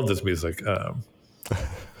 I love this music. It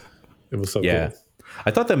was so cool.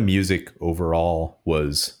 I thought the music overall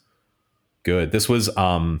was good. This was,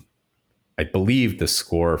 I believe the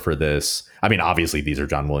score for this, I mean, obviously these are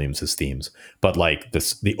John Williams' themes, but like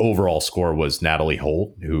the overall score was Natalie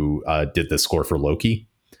Holt, who did the score for Loki.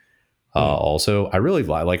 Also, I really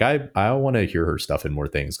like, I want to hear her stuff in more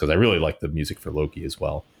things, because I really like the music for Loki as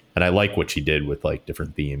well. And I like what she did with like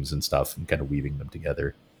different themes and stuff and kind of weaving them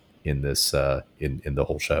together in this, in the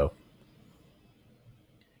whole show.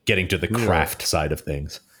 Getting to the craft side of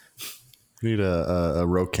things. Need a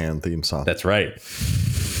Rokan theme song. That's right.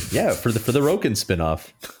 Yeah, for the Rokan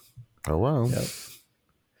spinoff. Oh wow. Yep.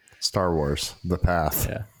 Star Wars: The Path.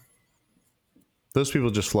 Yeah. Those people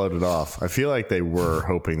just floated off. I feel like they were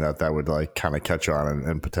hoping that would like kind of catch on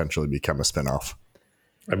and potentially become a spinoff.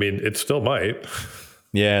 I mean, it still might.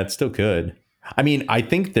 Yeah, it still could. I mean, I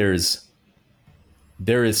think there is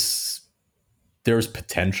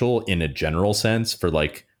potential in a general sense for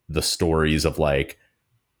like the stories of like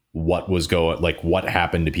what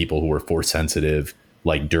happened to people who were Force sensitive,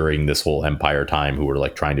 like during this whole Empire time, who were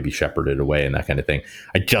like trying to be shepherded away and that kind of thing.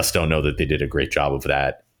 I just don't know that they did a great job of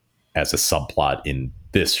that as a subplot in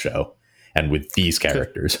this show and with these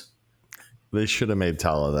characters. They should have made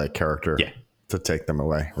Tala that character to take them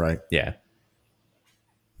away, right? Yeah.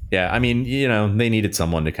 Yeah, I mean, they needed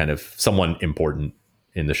someone important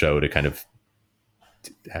in the show to kind of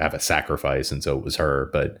have a sacrifice, and so it was her,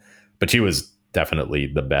 but she was definitely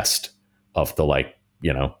the best of the like,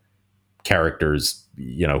 characters,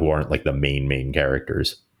 who aren't like the main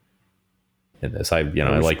characters. in this. I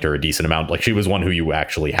liked her a decent amount. Like she was one who you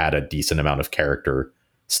actually had a decent amount of character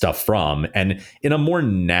stuff from, and in a more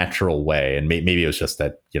natural way. And maybe it was just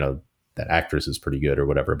that, that actress is pretty good or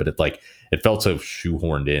whatever, but it felt so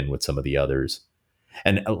shoehorned in with some of the others.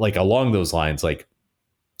 And like along those lines, like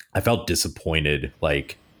I felt disappointed.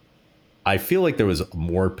 Like I feel like there was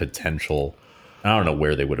more potential. I don't know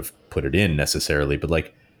where they would have put it in necessarily, but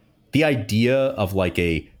like the idea of like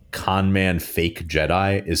a con man fake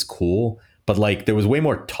Jedi is cool, but like there was way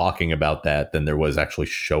more talking about that than there was actually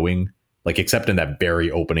showing, like except in that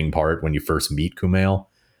very opening part when you first meet Kumail.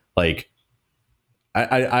 Like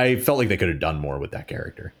I felt like they could have done more with that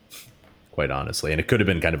character, quite honestly, and it could have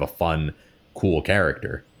been kind of a fun, cool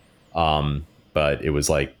character. But it was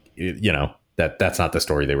like, that's not the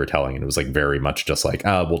story they were telling, and it was like very much just like,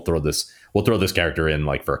 we'll throw this character in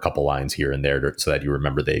like for a couple lines here and there so that you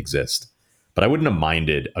remember they exist. But I wouldn't have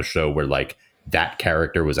minded a show where like that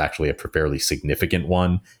character was actually a fairly significant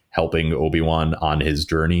one, helping Obi-Wan on his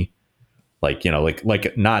journey. Like,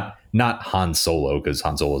 like not Han Solo, because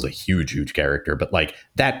Han Solo is a huge character, but like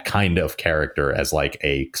that kind of character as like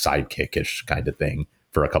a sidekick-ish kind of thing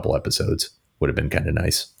for a couple episodes would have been kind of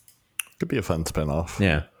nice. Could be a fun spinoff.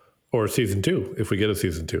 Yeah. Or season 2, if we get a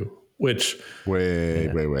season 2, which... Wait.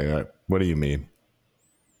 What do you mean?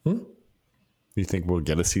 You think we'll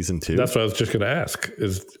get a season 2? That's what I was just going to ask.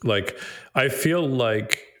 Is like, I feel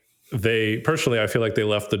like they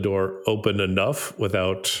left the door open enough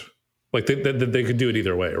without... Like they could do it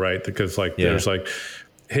either way, right? Because like there's like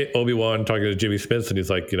Obi-Wan talking to Jimmy Smith, and he's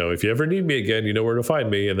like, if you ever need me again, you know where to find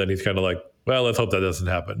me. And then he's kind of like, well, let's hope that doesn't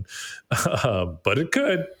happen. But it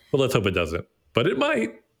could. But let's hope it doesn't. But it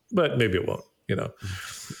might. But maybe it won't.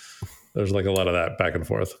 There's like a lot of that back and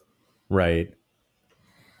forth. Right.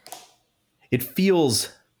 It feels.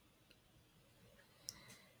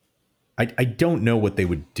 I don't know what they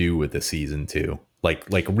would do with the season 2. Like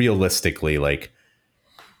realistically, like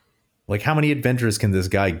how many adventures can this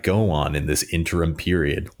guy go on in this interim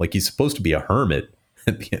period? Like he's supposed to be a hermit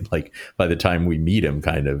at the end, like by the time we meet him,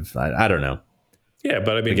 kind of. I don't know. Yeah,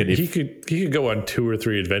 but I mean, he could go on 2 or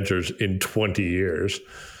 3 adventures in 20 years.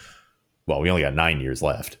 Well, we only got 9 years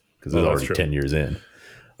left because it's already 10 years in.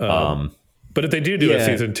 But if they do a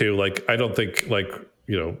season 2, like I don't think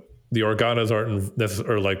the Organas aren't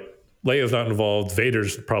necessarily, or like Leia's not involved.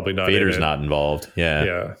 Vader's probably not. Vader's not involved.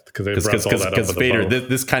 Yeah, because Vader.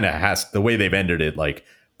 This kind of has, the way they've ended it. Like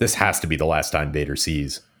this has to be the last time Vader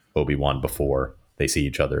sees Obi-Wan before they see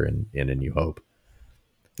each other in A New Hope.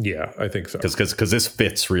 Yeah, I think so. Because this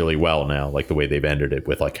fits really well now, like the way they've ended it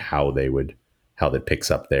with like how that picks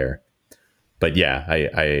up there. But yeah,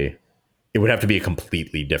 it would have to be a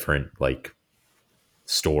completely different like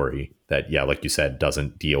story that, like you said,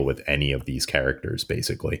 doesn't deal with any of these characters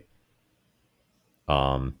basically.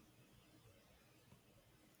 Yeah,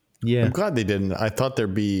 I'm glad they didn't. I thought there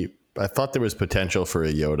was potential for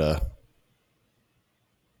a Yoda.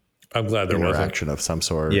 I'm glad there was interaction of some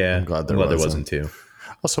sort. Yeah, I'm glad there wasn't too.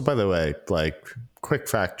 Also, by the way, like quick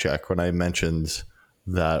fact check, when I mentioned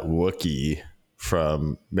that Wookiee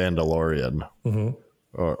from Mandalorian,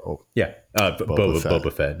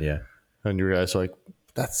 Boba Fett, yeah, and you guys are like,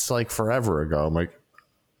 that's like forever ago. I'm like,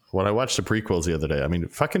 when I watched the prequels the other day, I mean,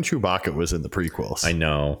 fucking Chewbacca was in the prequels. I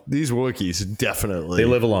know. These Wookiees definitely... They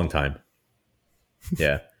live a long time.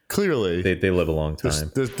 Yeah. Clearly. They live a long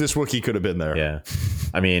time. This Wookiee could have been there. Yeah.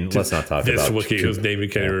 I mean, let's not talk about... This Wookiee whose name you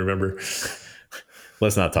can't even remember.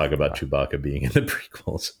 Let's not talk about Chewbacca being in the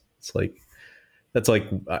prequels. It's like... That's like...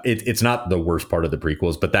 It's not the worst part of the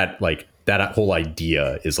prequels, but that whole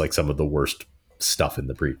idea is like some of the worst stuff in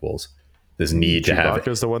the prequels. This need to have...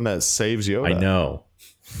 Chewbacca's the one that saves Yoda. I know.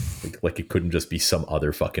 Like it couldn't just be some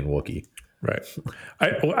other fucking Wookiee. Right.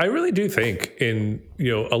 I really do think in,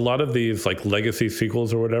 a lot of these like legacy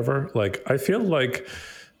sequels or whatever, like I feel like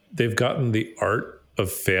they've gotten the art of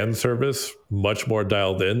fan service much more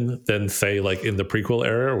dialed in than say like in the prequel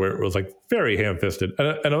era where it was like very ham-fisted.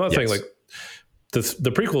 And I'm not saying like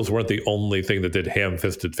the prequels weren't the only thing that did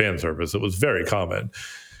ham-fisted fan service. It was very common.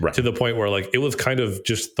 Right. To the point where like it was kind of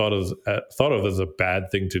just thought of as a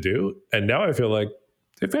bad thing to do. And now I feel like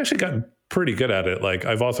they've actually gotten pretty good at it. Like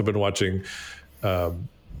I've also been watching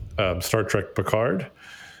Star Trek Picard,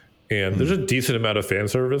 and there's a decent amount of fan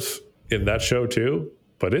service in that show too.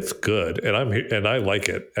 But it's good, and I like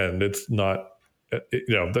it, and it's not.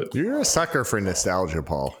 You're a sucker for nostalgia,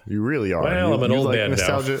 Paul. You really are. Well, I'm an old man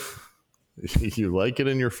nostalgia. Now. You like it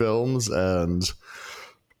in your films, and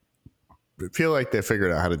I feel like they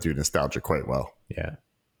figured out how to do nostalgia quite well. Yeah,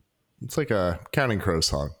 it's like a Counting Crows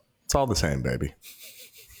song. It's all the same, baby.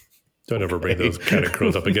 Don't ever bring those Counting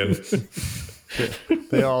Crows up again.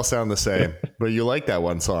 They all sound the same, but you like that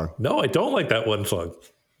one song. No, I don't like that one song.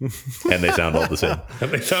 And they sound all the same.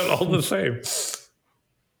 And they sound all the same.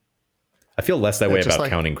 I feel less that way just about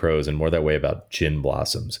Counting Crows and more that way about Gin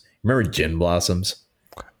Blossoms. Remember Gin Blossoms?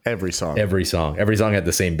 Every song. Every song had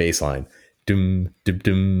the same bass line. Doom, doom,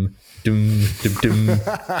 doom, doom, doom, doom,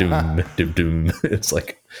 doom, doom, doom. It's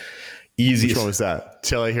like easy. Which one was that?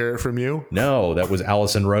 Till I Hear It From You? No, that was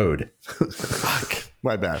Allison Road. Fuck.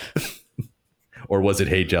 My bad. Or was it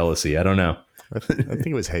Hey Jealousy? I don't know. I think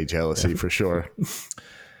it was Hey Jealousy for sure.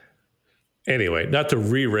 Anyway, not to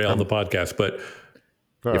re-rail the podcast, but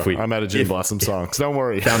I'm at a Gin Blossom song, so don't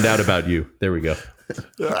worry. Found out about you. There we go.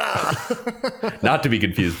 Not to be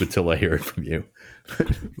confused with Till I Hear It From You.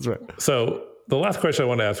 That's right. So the last question I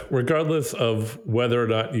want to ask, regardless of whether or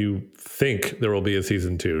not you think there will be a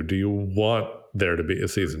season 2, do you want there to be a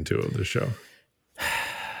season 2 of the show?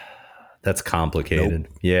 That's complicated.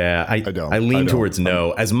 Nope. Yeah, I don't. I lean towards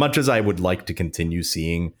no. As much as I would like to continue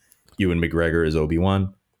seeing Ewan McGregor as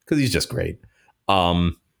Obi-Wan, because he's just great.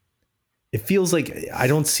 It feels like I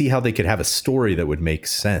don't see how they could have a story that would make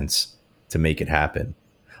sense to make it happen.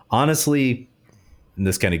 Honestly, and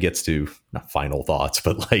this kind of gets to not final thoughts,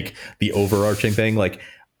 but like the overarching thing. Like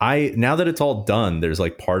now that it's all done, there's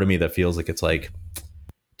like part of me that feels like it's like,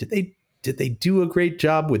 did they do a great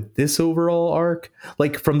job with this overall arc?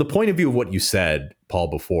 Like from the point of view of what you said, Paul,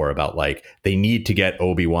 before about like they need to get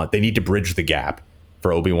Obi-Wan, they need to bridge the gap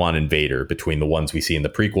for Obi-Wan and Vader between the ones we see in the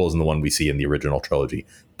prequels and the one we see in the original trilogy.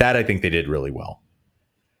 That I think they did really well.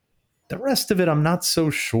 The rest of it, I'm not so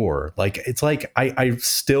sure. Like, it's like, I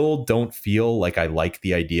still don't feel like I like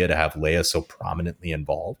the idea to have Leia so prominently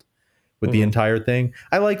involved with the entire thing.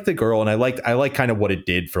 I like the girl and I like kind of what it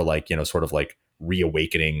did for like, you know, sort of like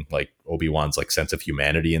reawakening like Obi-Wan's like sense of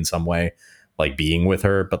humanity in some way, like being with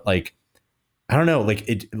her. But like, I don't know, like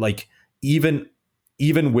it, like even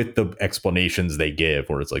with the explanations they give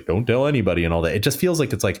where it's like, don't tell anybody and all that, it just feels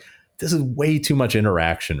like it's like, this is way too much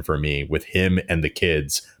interaction for me with him and the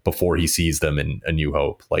kids before he sees them in A New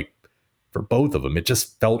Hope. Like for both of them, it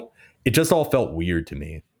just all felt weird to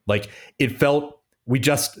me. Like it felt, we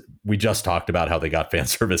just talked about how they got fan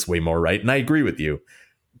service way more right. And I agree with you,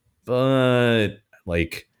 but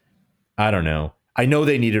like, I don't know. I know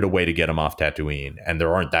they needed a way to get him off Tatooine and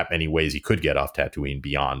there aren't that many ways he could get off Tatooine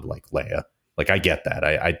beyond like Leia. Like I get that.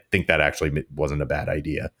 I think that actually wasn't a bad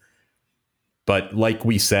idea. But like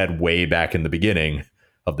we said way back in the beginning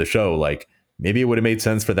of the show, like maybe it would have made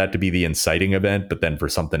sense for that to be the inciting event, but then for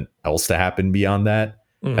something else to happen beyond that.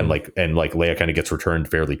 Mm-hmm. And like Leia kind of gets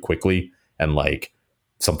returned fairly quickly and like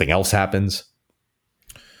something else happens.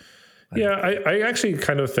 Yeah, I actually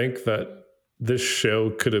kind of think that this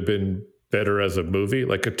show could have been better as a movie,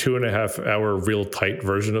 like a 2.5 hour real tight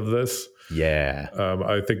version of this. Yeah.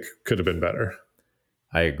 I think could have been better.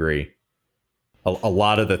 I agree. A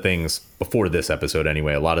lot of the things before this episode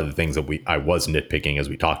anyway, a lot of the things that I was nitpicking as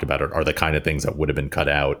we talked about it are the kind of things that would have been cut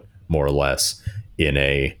out more or less in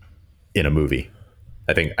a movie.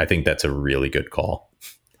 I think that's a really good call.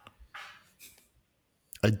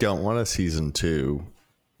 I don't want a season 2,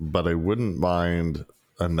 but I wouldn't mind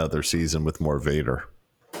another season with more Vader.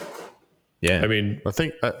 Yeah. I mean,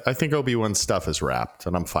 I think Obi-Wan's stuff is wrapped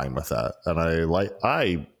and I'm fine with that. And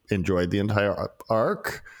I enjoyed the entire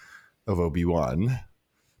arc of Obi-Wan.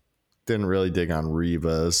 Didn't really dig on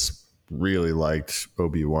Reva's. Really liked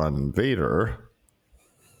Obi-Wan and Vader.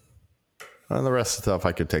 And the rest of the stuff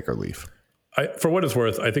I could take or leave. For what it's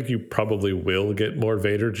worth, I think you probably will get more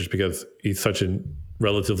Vader just because he's such a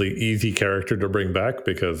relatively easy character to bring back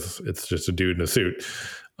because it's just a dude in a suit.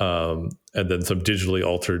 And then some digitally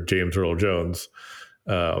altered James Earl Jones.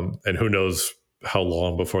 And who knows how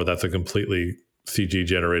long before that's a completely CG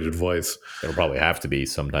generated voice. It'll probably have to be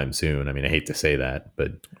sometime soon. I mean, I hate to say that,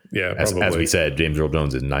 but yeah, as we said, James Earl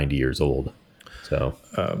Jones is 90 years old. So,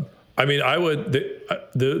 I mean, I would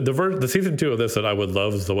the season 2 of this that I would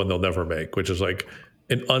love is the one they'll never make, which is like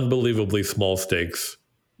an unbelievably small stakes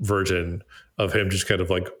version of him just kind of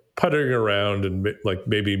like puttering around and like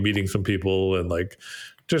maybe meeting some people and like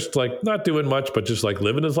just like not doing much, but just like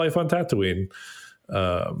living his life on Tatooine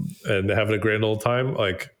and having a grand old time.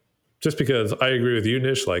 Like, just because I agree with you,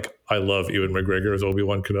 Nish, like I love Ewan McGregor as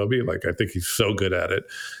Obi-Wan Kenobi. Like I think he's so good at it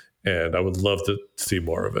and I would love to see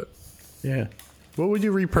more of it. Yeah. What would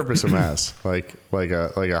you repurpose him as? Like a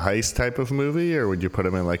heist type of movie, or would you put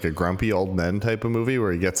him in like a grumpy old men type of movie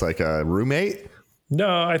where he gets like a roommate?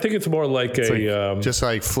 No, I think it's more like just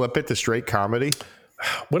like flip it to straight comedy.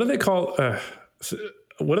 What do they call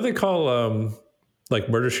like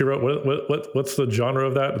Murder, She Wrote? What's the genre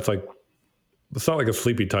of that? It's not like a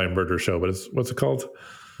Sleepy Time murder show, but what's it called?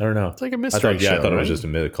 I don't know. It's like a mystery show. I thought it was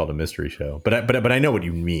right? just called a mystery show. But I know what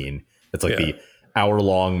you mean. It's like Yeah. the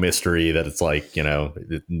hour-long mystery that it's like,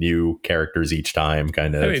 new characters each time,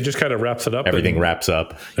 kind of. And it just kind of wraps it up. Everything and, wraps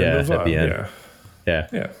up. and Yeah, moves at on. the end. Yeah.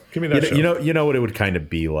 Yeah. Give me that show. You know what it would kind of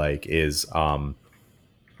be like is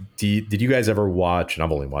did you guys ever watch, and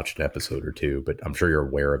I've only watched an episode or two, but I'm sure you're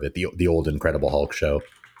aware of it, the old Incredible Hulk show.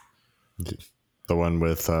 The one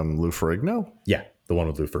with Lou Ferrigno? Yeah, the one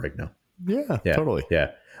with Lou Ferrigno. Yeah, Yeah, totally.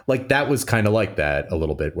 Yeah. Like that was kind of like that a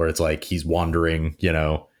little bit, where it's like he's wandering,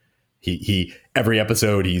 he every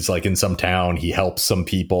episode he's like in some town, he helps some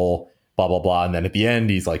people, blah blah blah, and then at the end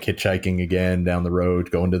he's like hitchhiking again down the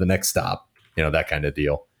road, going to the next stop, that kind of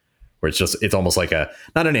deal. Where it's almost like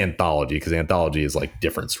not an anthology, because anthology is like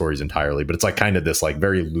different stories entirely, but it's like kind of this like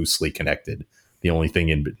very loosely connected. The only thing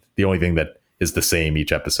that is the same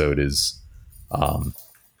each episode is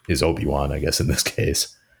Obi-Wan, I guess, in this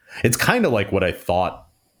case. It's kind of like what I thought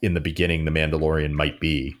in the beginning The Mandalorian might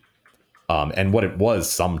be, and what it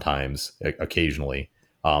was sometimes, occasionally,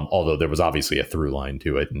 although there was obviously a through line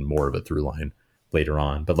to it and more of a through line later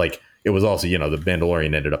on. But like it was also, The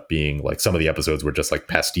Mandalorian ended up being like some of the episodes were just like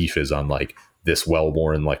pastiches on like this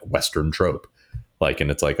well-worn like Western trope. Like, and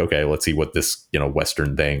it's like, okay, let's see what this,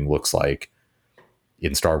 Western thing looks like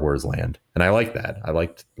in Star Wars land. And I like that. I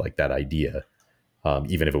liked like that idea.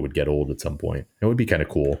 Even if it would get old at some point, it would be kind of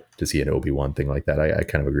cool to see an Obi-Wan thing like that. I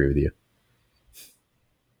kind of agree with you.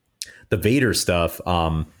 The Vader stuff.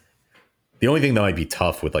 The only thing that might be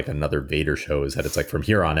tough with like another Vader show is that it's like from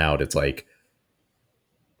here on out, it's like,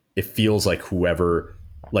 it feels like whoever,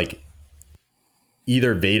 like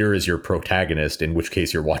either Vader is your protagonist, in which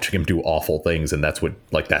case you're watching him do awful things. And that's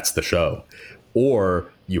the show,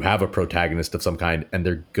 or you have a protagonist of some kind and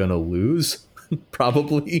they're gonna lose.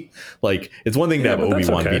 Probably. Like, it's one thing to have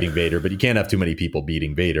Obi-Wan beating Vader, but you can't have too many people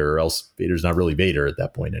beating Vader, or else Vader's not really Vader at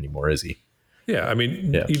that point anymore, is he? Yeah, I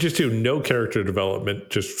mean, you just do no character development,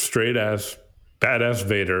 just straight ass badass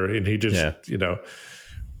Vader, and he just, and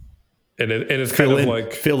it's kind of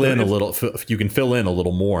like fill in a little. You can fill in a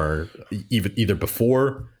little more, either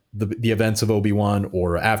before the events of Obi-Wan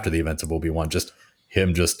or after the events of Obi-Wan. Just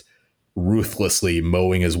him just ruthlessly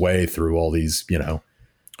mowing his way through all these,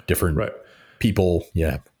 different people.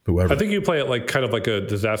 Yeah, whoever. I think you play it like kind of like a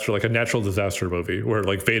disaster, like a natural disaster movie, where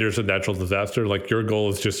like Vader's a natural disaster. Like your goal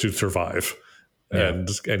is just to survive and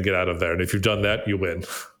get out of there. And if you've done that, you win.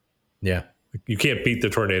 Yeah. You can't beat the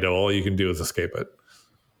tornado. All you can do is escape it.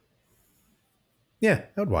 Yeah,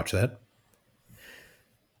 I would watch that.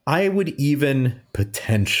 I would even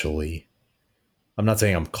potentially, I'm not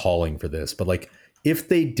saying I'm calling for this, but like if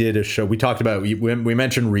they did a show, we talked about, we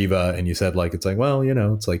mentioned Reva, and you said like, it's like, well,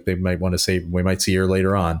 it's like they might want to say, we might see her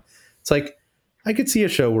later on. It's like, I could see a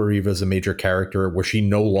show where Reva's a major character, where she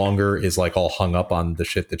no longer is like all hung up on the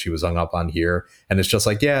shit that she was hung up on here. And it's just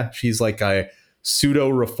like, yeah, she's like a pseudo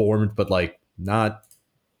reformed, but like not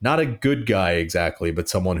a good guy exactly, but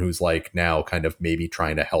someone who's like now kind of maybe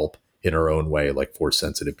trying to help in her own way, like force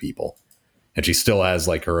sensitive people. And she still has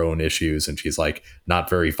like her own issues, and she's like not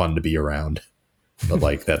very fun to be around. But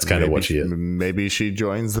like that's kind of what she is. Maybe she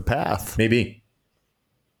joins the path. Maybe.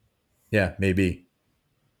 Yeah, maybe.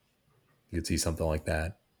 You could see something like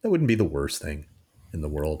that. That wouldn't be the worst thing in the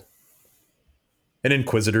world. An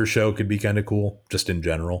Inquisitor show could be kind of cool, just in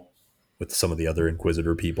general, with some of the other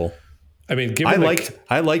Inquisitor people. I mean,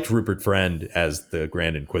 I liked Rupert Friend as the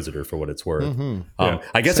Grand Inquisitor for what it's worth. Mm-hmm.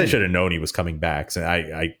 I guess I should have known he was coming back. So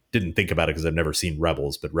I didn't think about it because I've never seen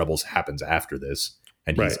Rebels, but Rebels happens after this,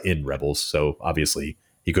 and he's in Rebels, so obviously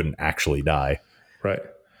he couldn't actually die. Right.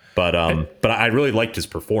 But I really liked his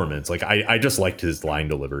performance. Like I just liked his line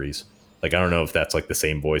deliveries. Like I don't know if that's like the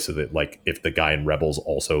same voice of it, like if the guy in Rebels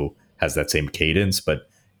also has that same cadence, but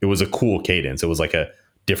it was a cool cadence. It was like a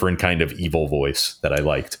different kind of evil voice that I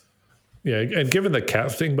liked. Yeah, and given the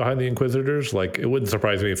casting behind the Inquisitors, like it wouldn't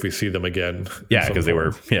surprise me if we see them again. Yeah, because they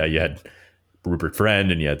were. Yeah, you had Rupert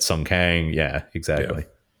Friend and you had Sung Kang. Yeah, exactly.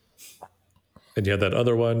 Yeah. And you had that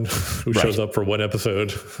other one who shows up for one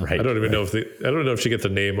episode. Right. I don't even know if she gets a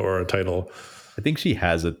name or a title. I think she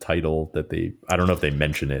has a title that I don't know if they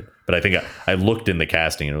mention it, but I think I looked in the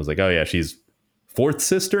casting and it was like, oh yeah, she's fourth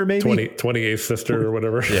sister, maybe 28th sister or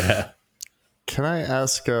whatever. Yeah. Can I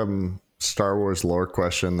ask Star Wars lore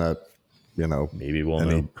question that maybe we'll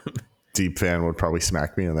any know. deep fan would probably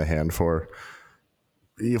smack me in the hand for?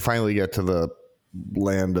 You finally get to the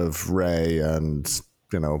land of Rey and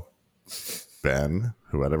Ben,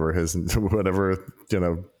 whatever her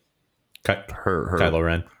Kylo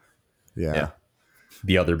Ren. Yeah.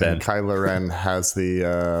 The other Ben. And Kylo Ren has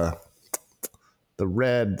the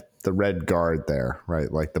red guard there,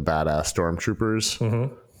 right? Like the badass stormtroopers.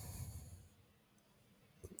 Mm-hmm.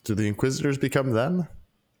 Do the Inquisitors become them?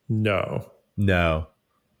 No,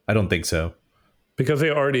 I don't think so. because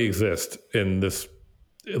they already exist in this,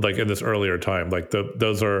 like in this earlier time. Like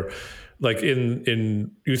those are like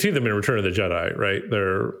in you see them in Return of the Jedi, right?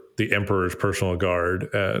 They're the Emperor's personal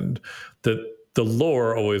guard, and the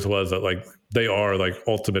lore always was that like they are like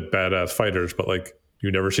ultimate badass fighters, but like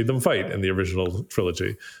you never see them fight in the original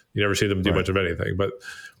trilogy. You never see them do much of anything. But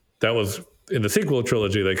that was in the sequel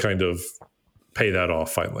trilogy. They kind of pay that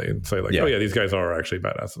off finally and say like, oh yeah, these guys are actually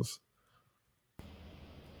badasses.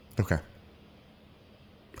 Okay.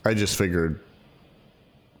 I just figured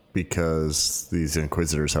because these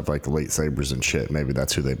Inquisitors have like lightsabers and shit, maybe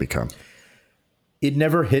that's who they become. It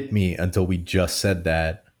never hit me until we just said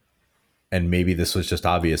that. And maybe this was just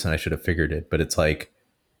obvious and I should have figured it. But it's like,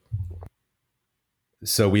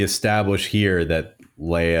 so we establish here that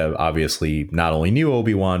Leia obviously not only knew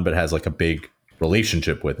Obi-Wan, but has like a big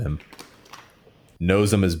relationship with him,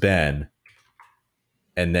 knows him as Ben,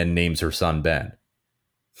 and then names her son Ben.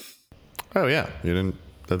 Oh yeah, you didn't.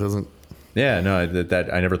 That doesn't. Yeah, no,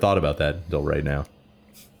 that I never thought about that until right now.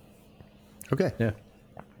 Okay. Yeah.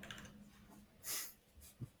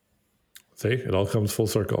 See, it all comes full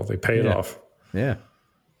circle. They pay it off. Yeah.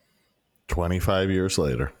 25 years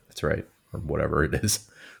later. That's right. Or whatever it is.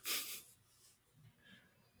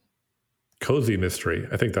 Cozy mystery.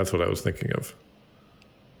 I think that's what I was thinking of.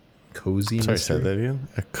 Cozy Sorry, mystery. say that again.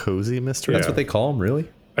 A cozy mystery. That's what they call them, really?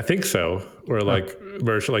 I think so. Where like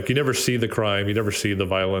you never see the crime, you never see the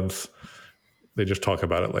violence. They just talk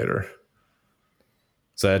about it later.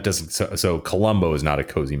 So that doesn't. So Columbo is not a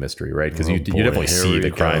cozy mystery, right? Because you definitely see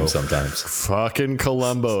the crime sometimes. Fucking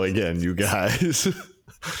Columbo again, you guys.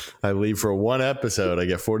 I leave for one episode. I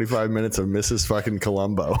get 45 minutes of Mrs. fucking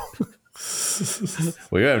Columbo.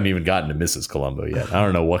 We haven't even gotten to Mrs. Columbo yet. I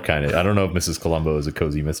don't know what kind of. I don't know if Mrs. Columbo is a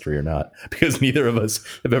cozy mystery or not, because neither of us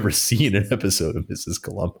have ever seen an episode of Mrs.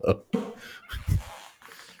 Columbo.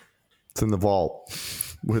 It's in the vault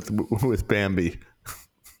with Bambi.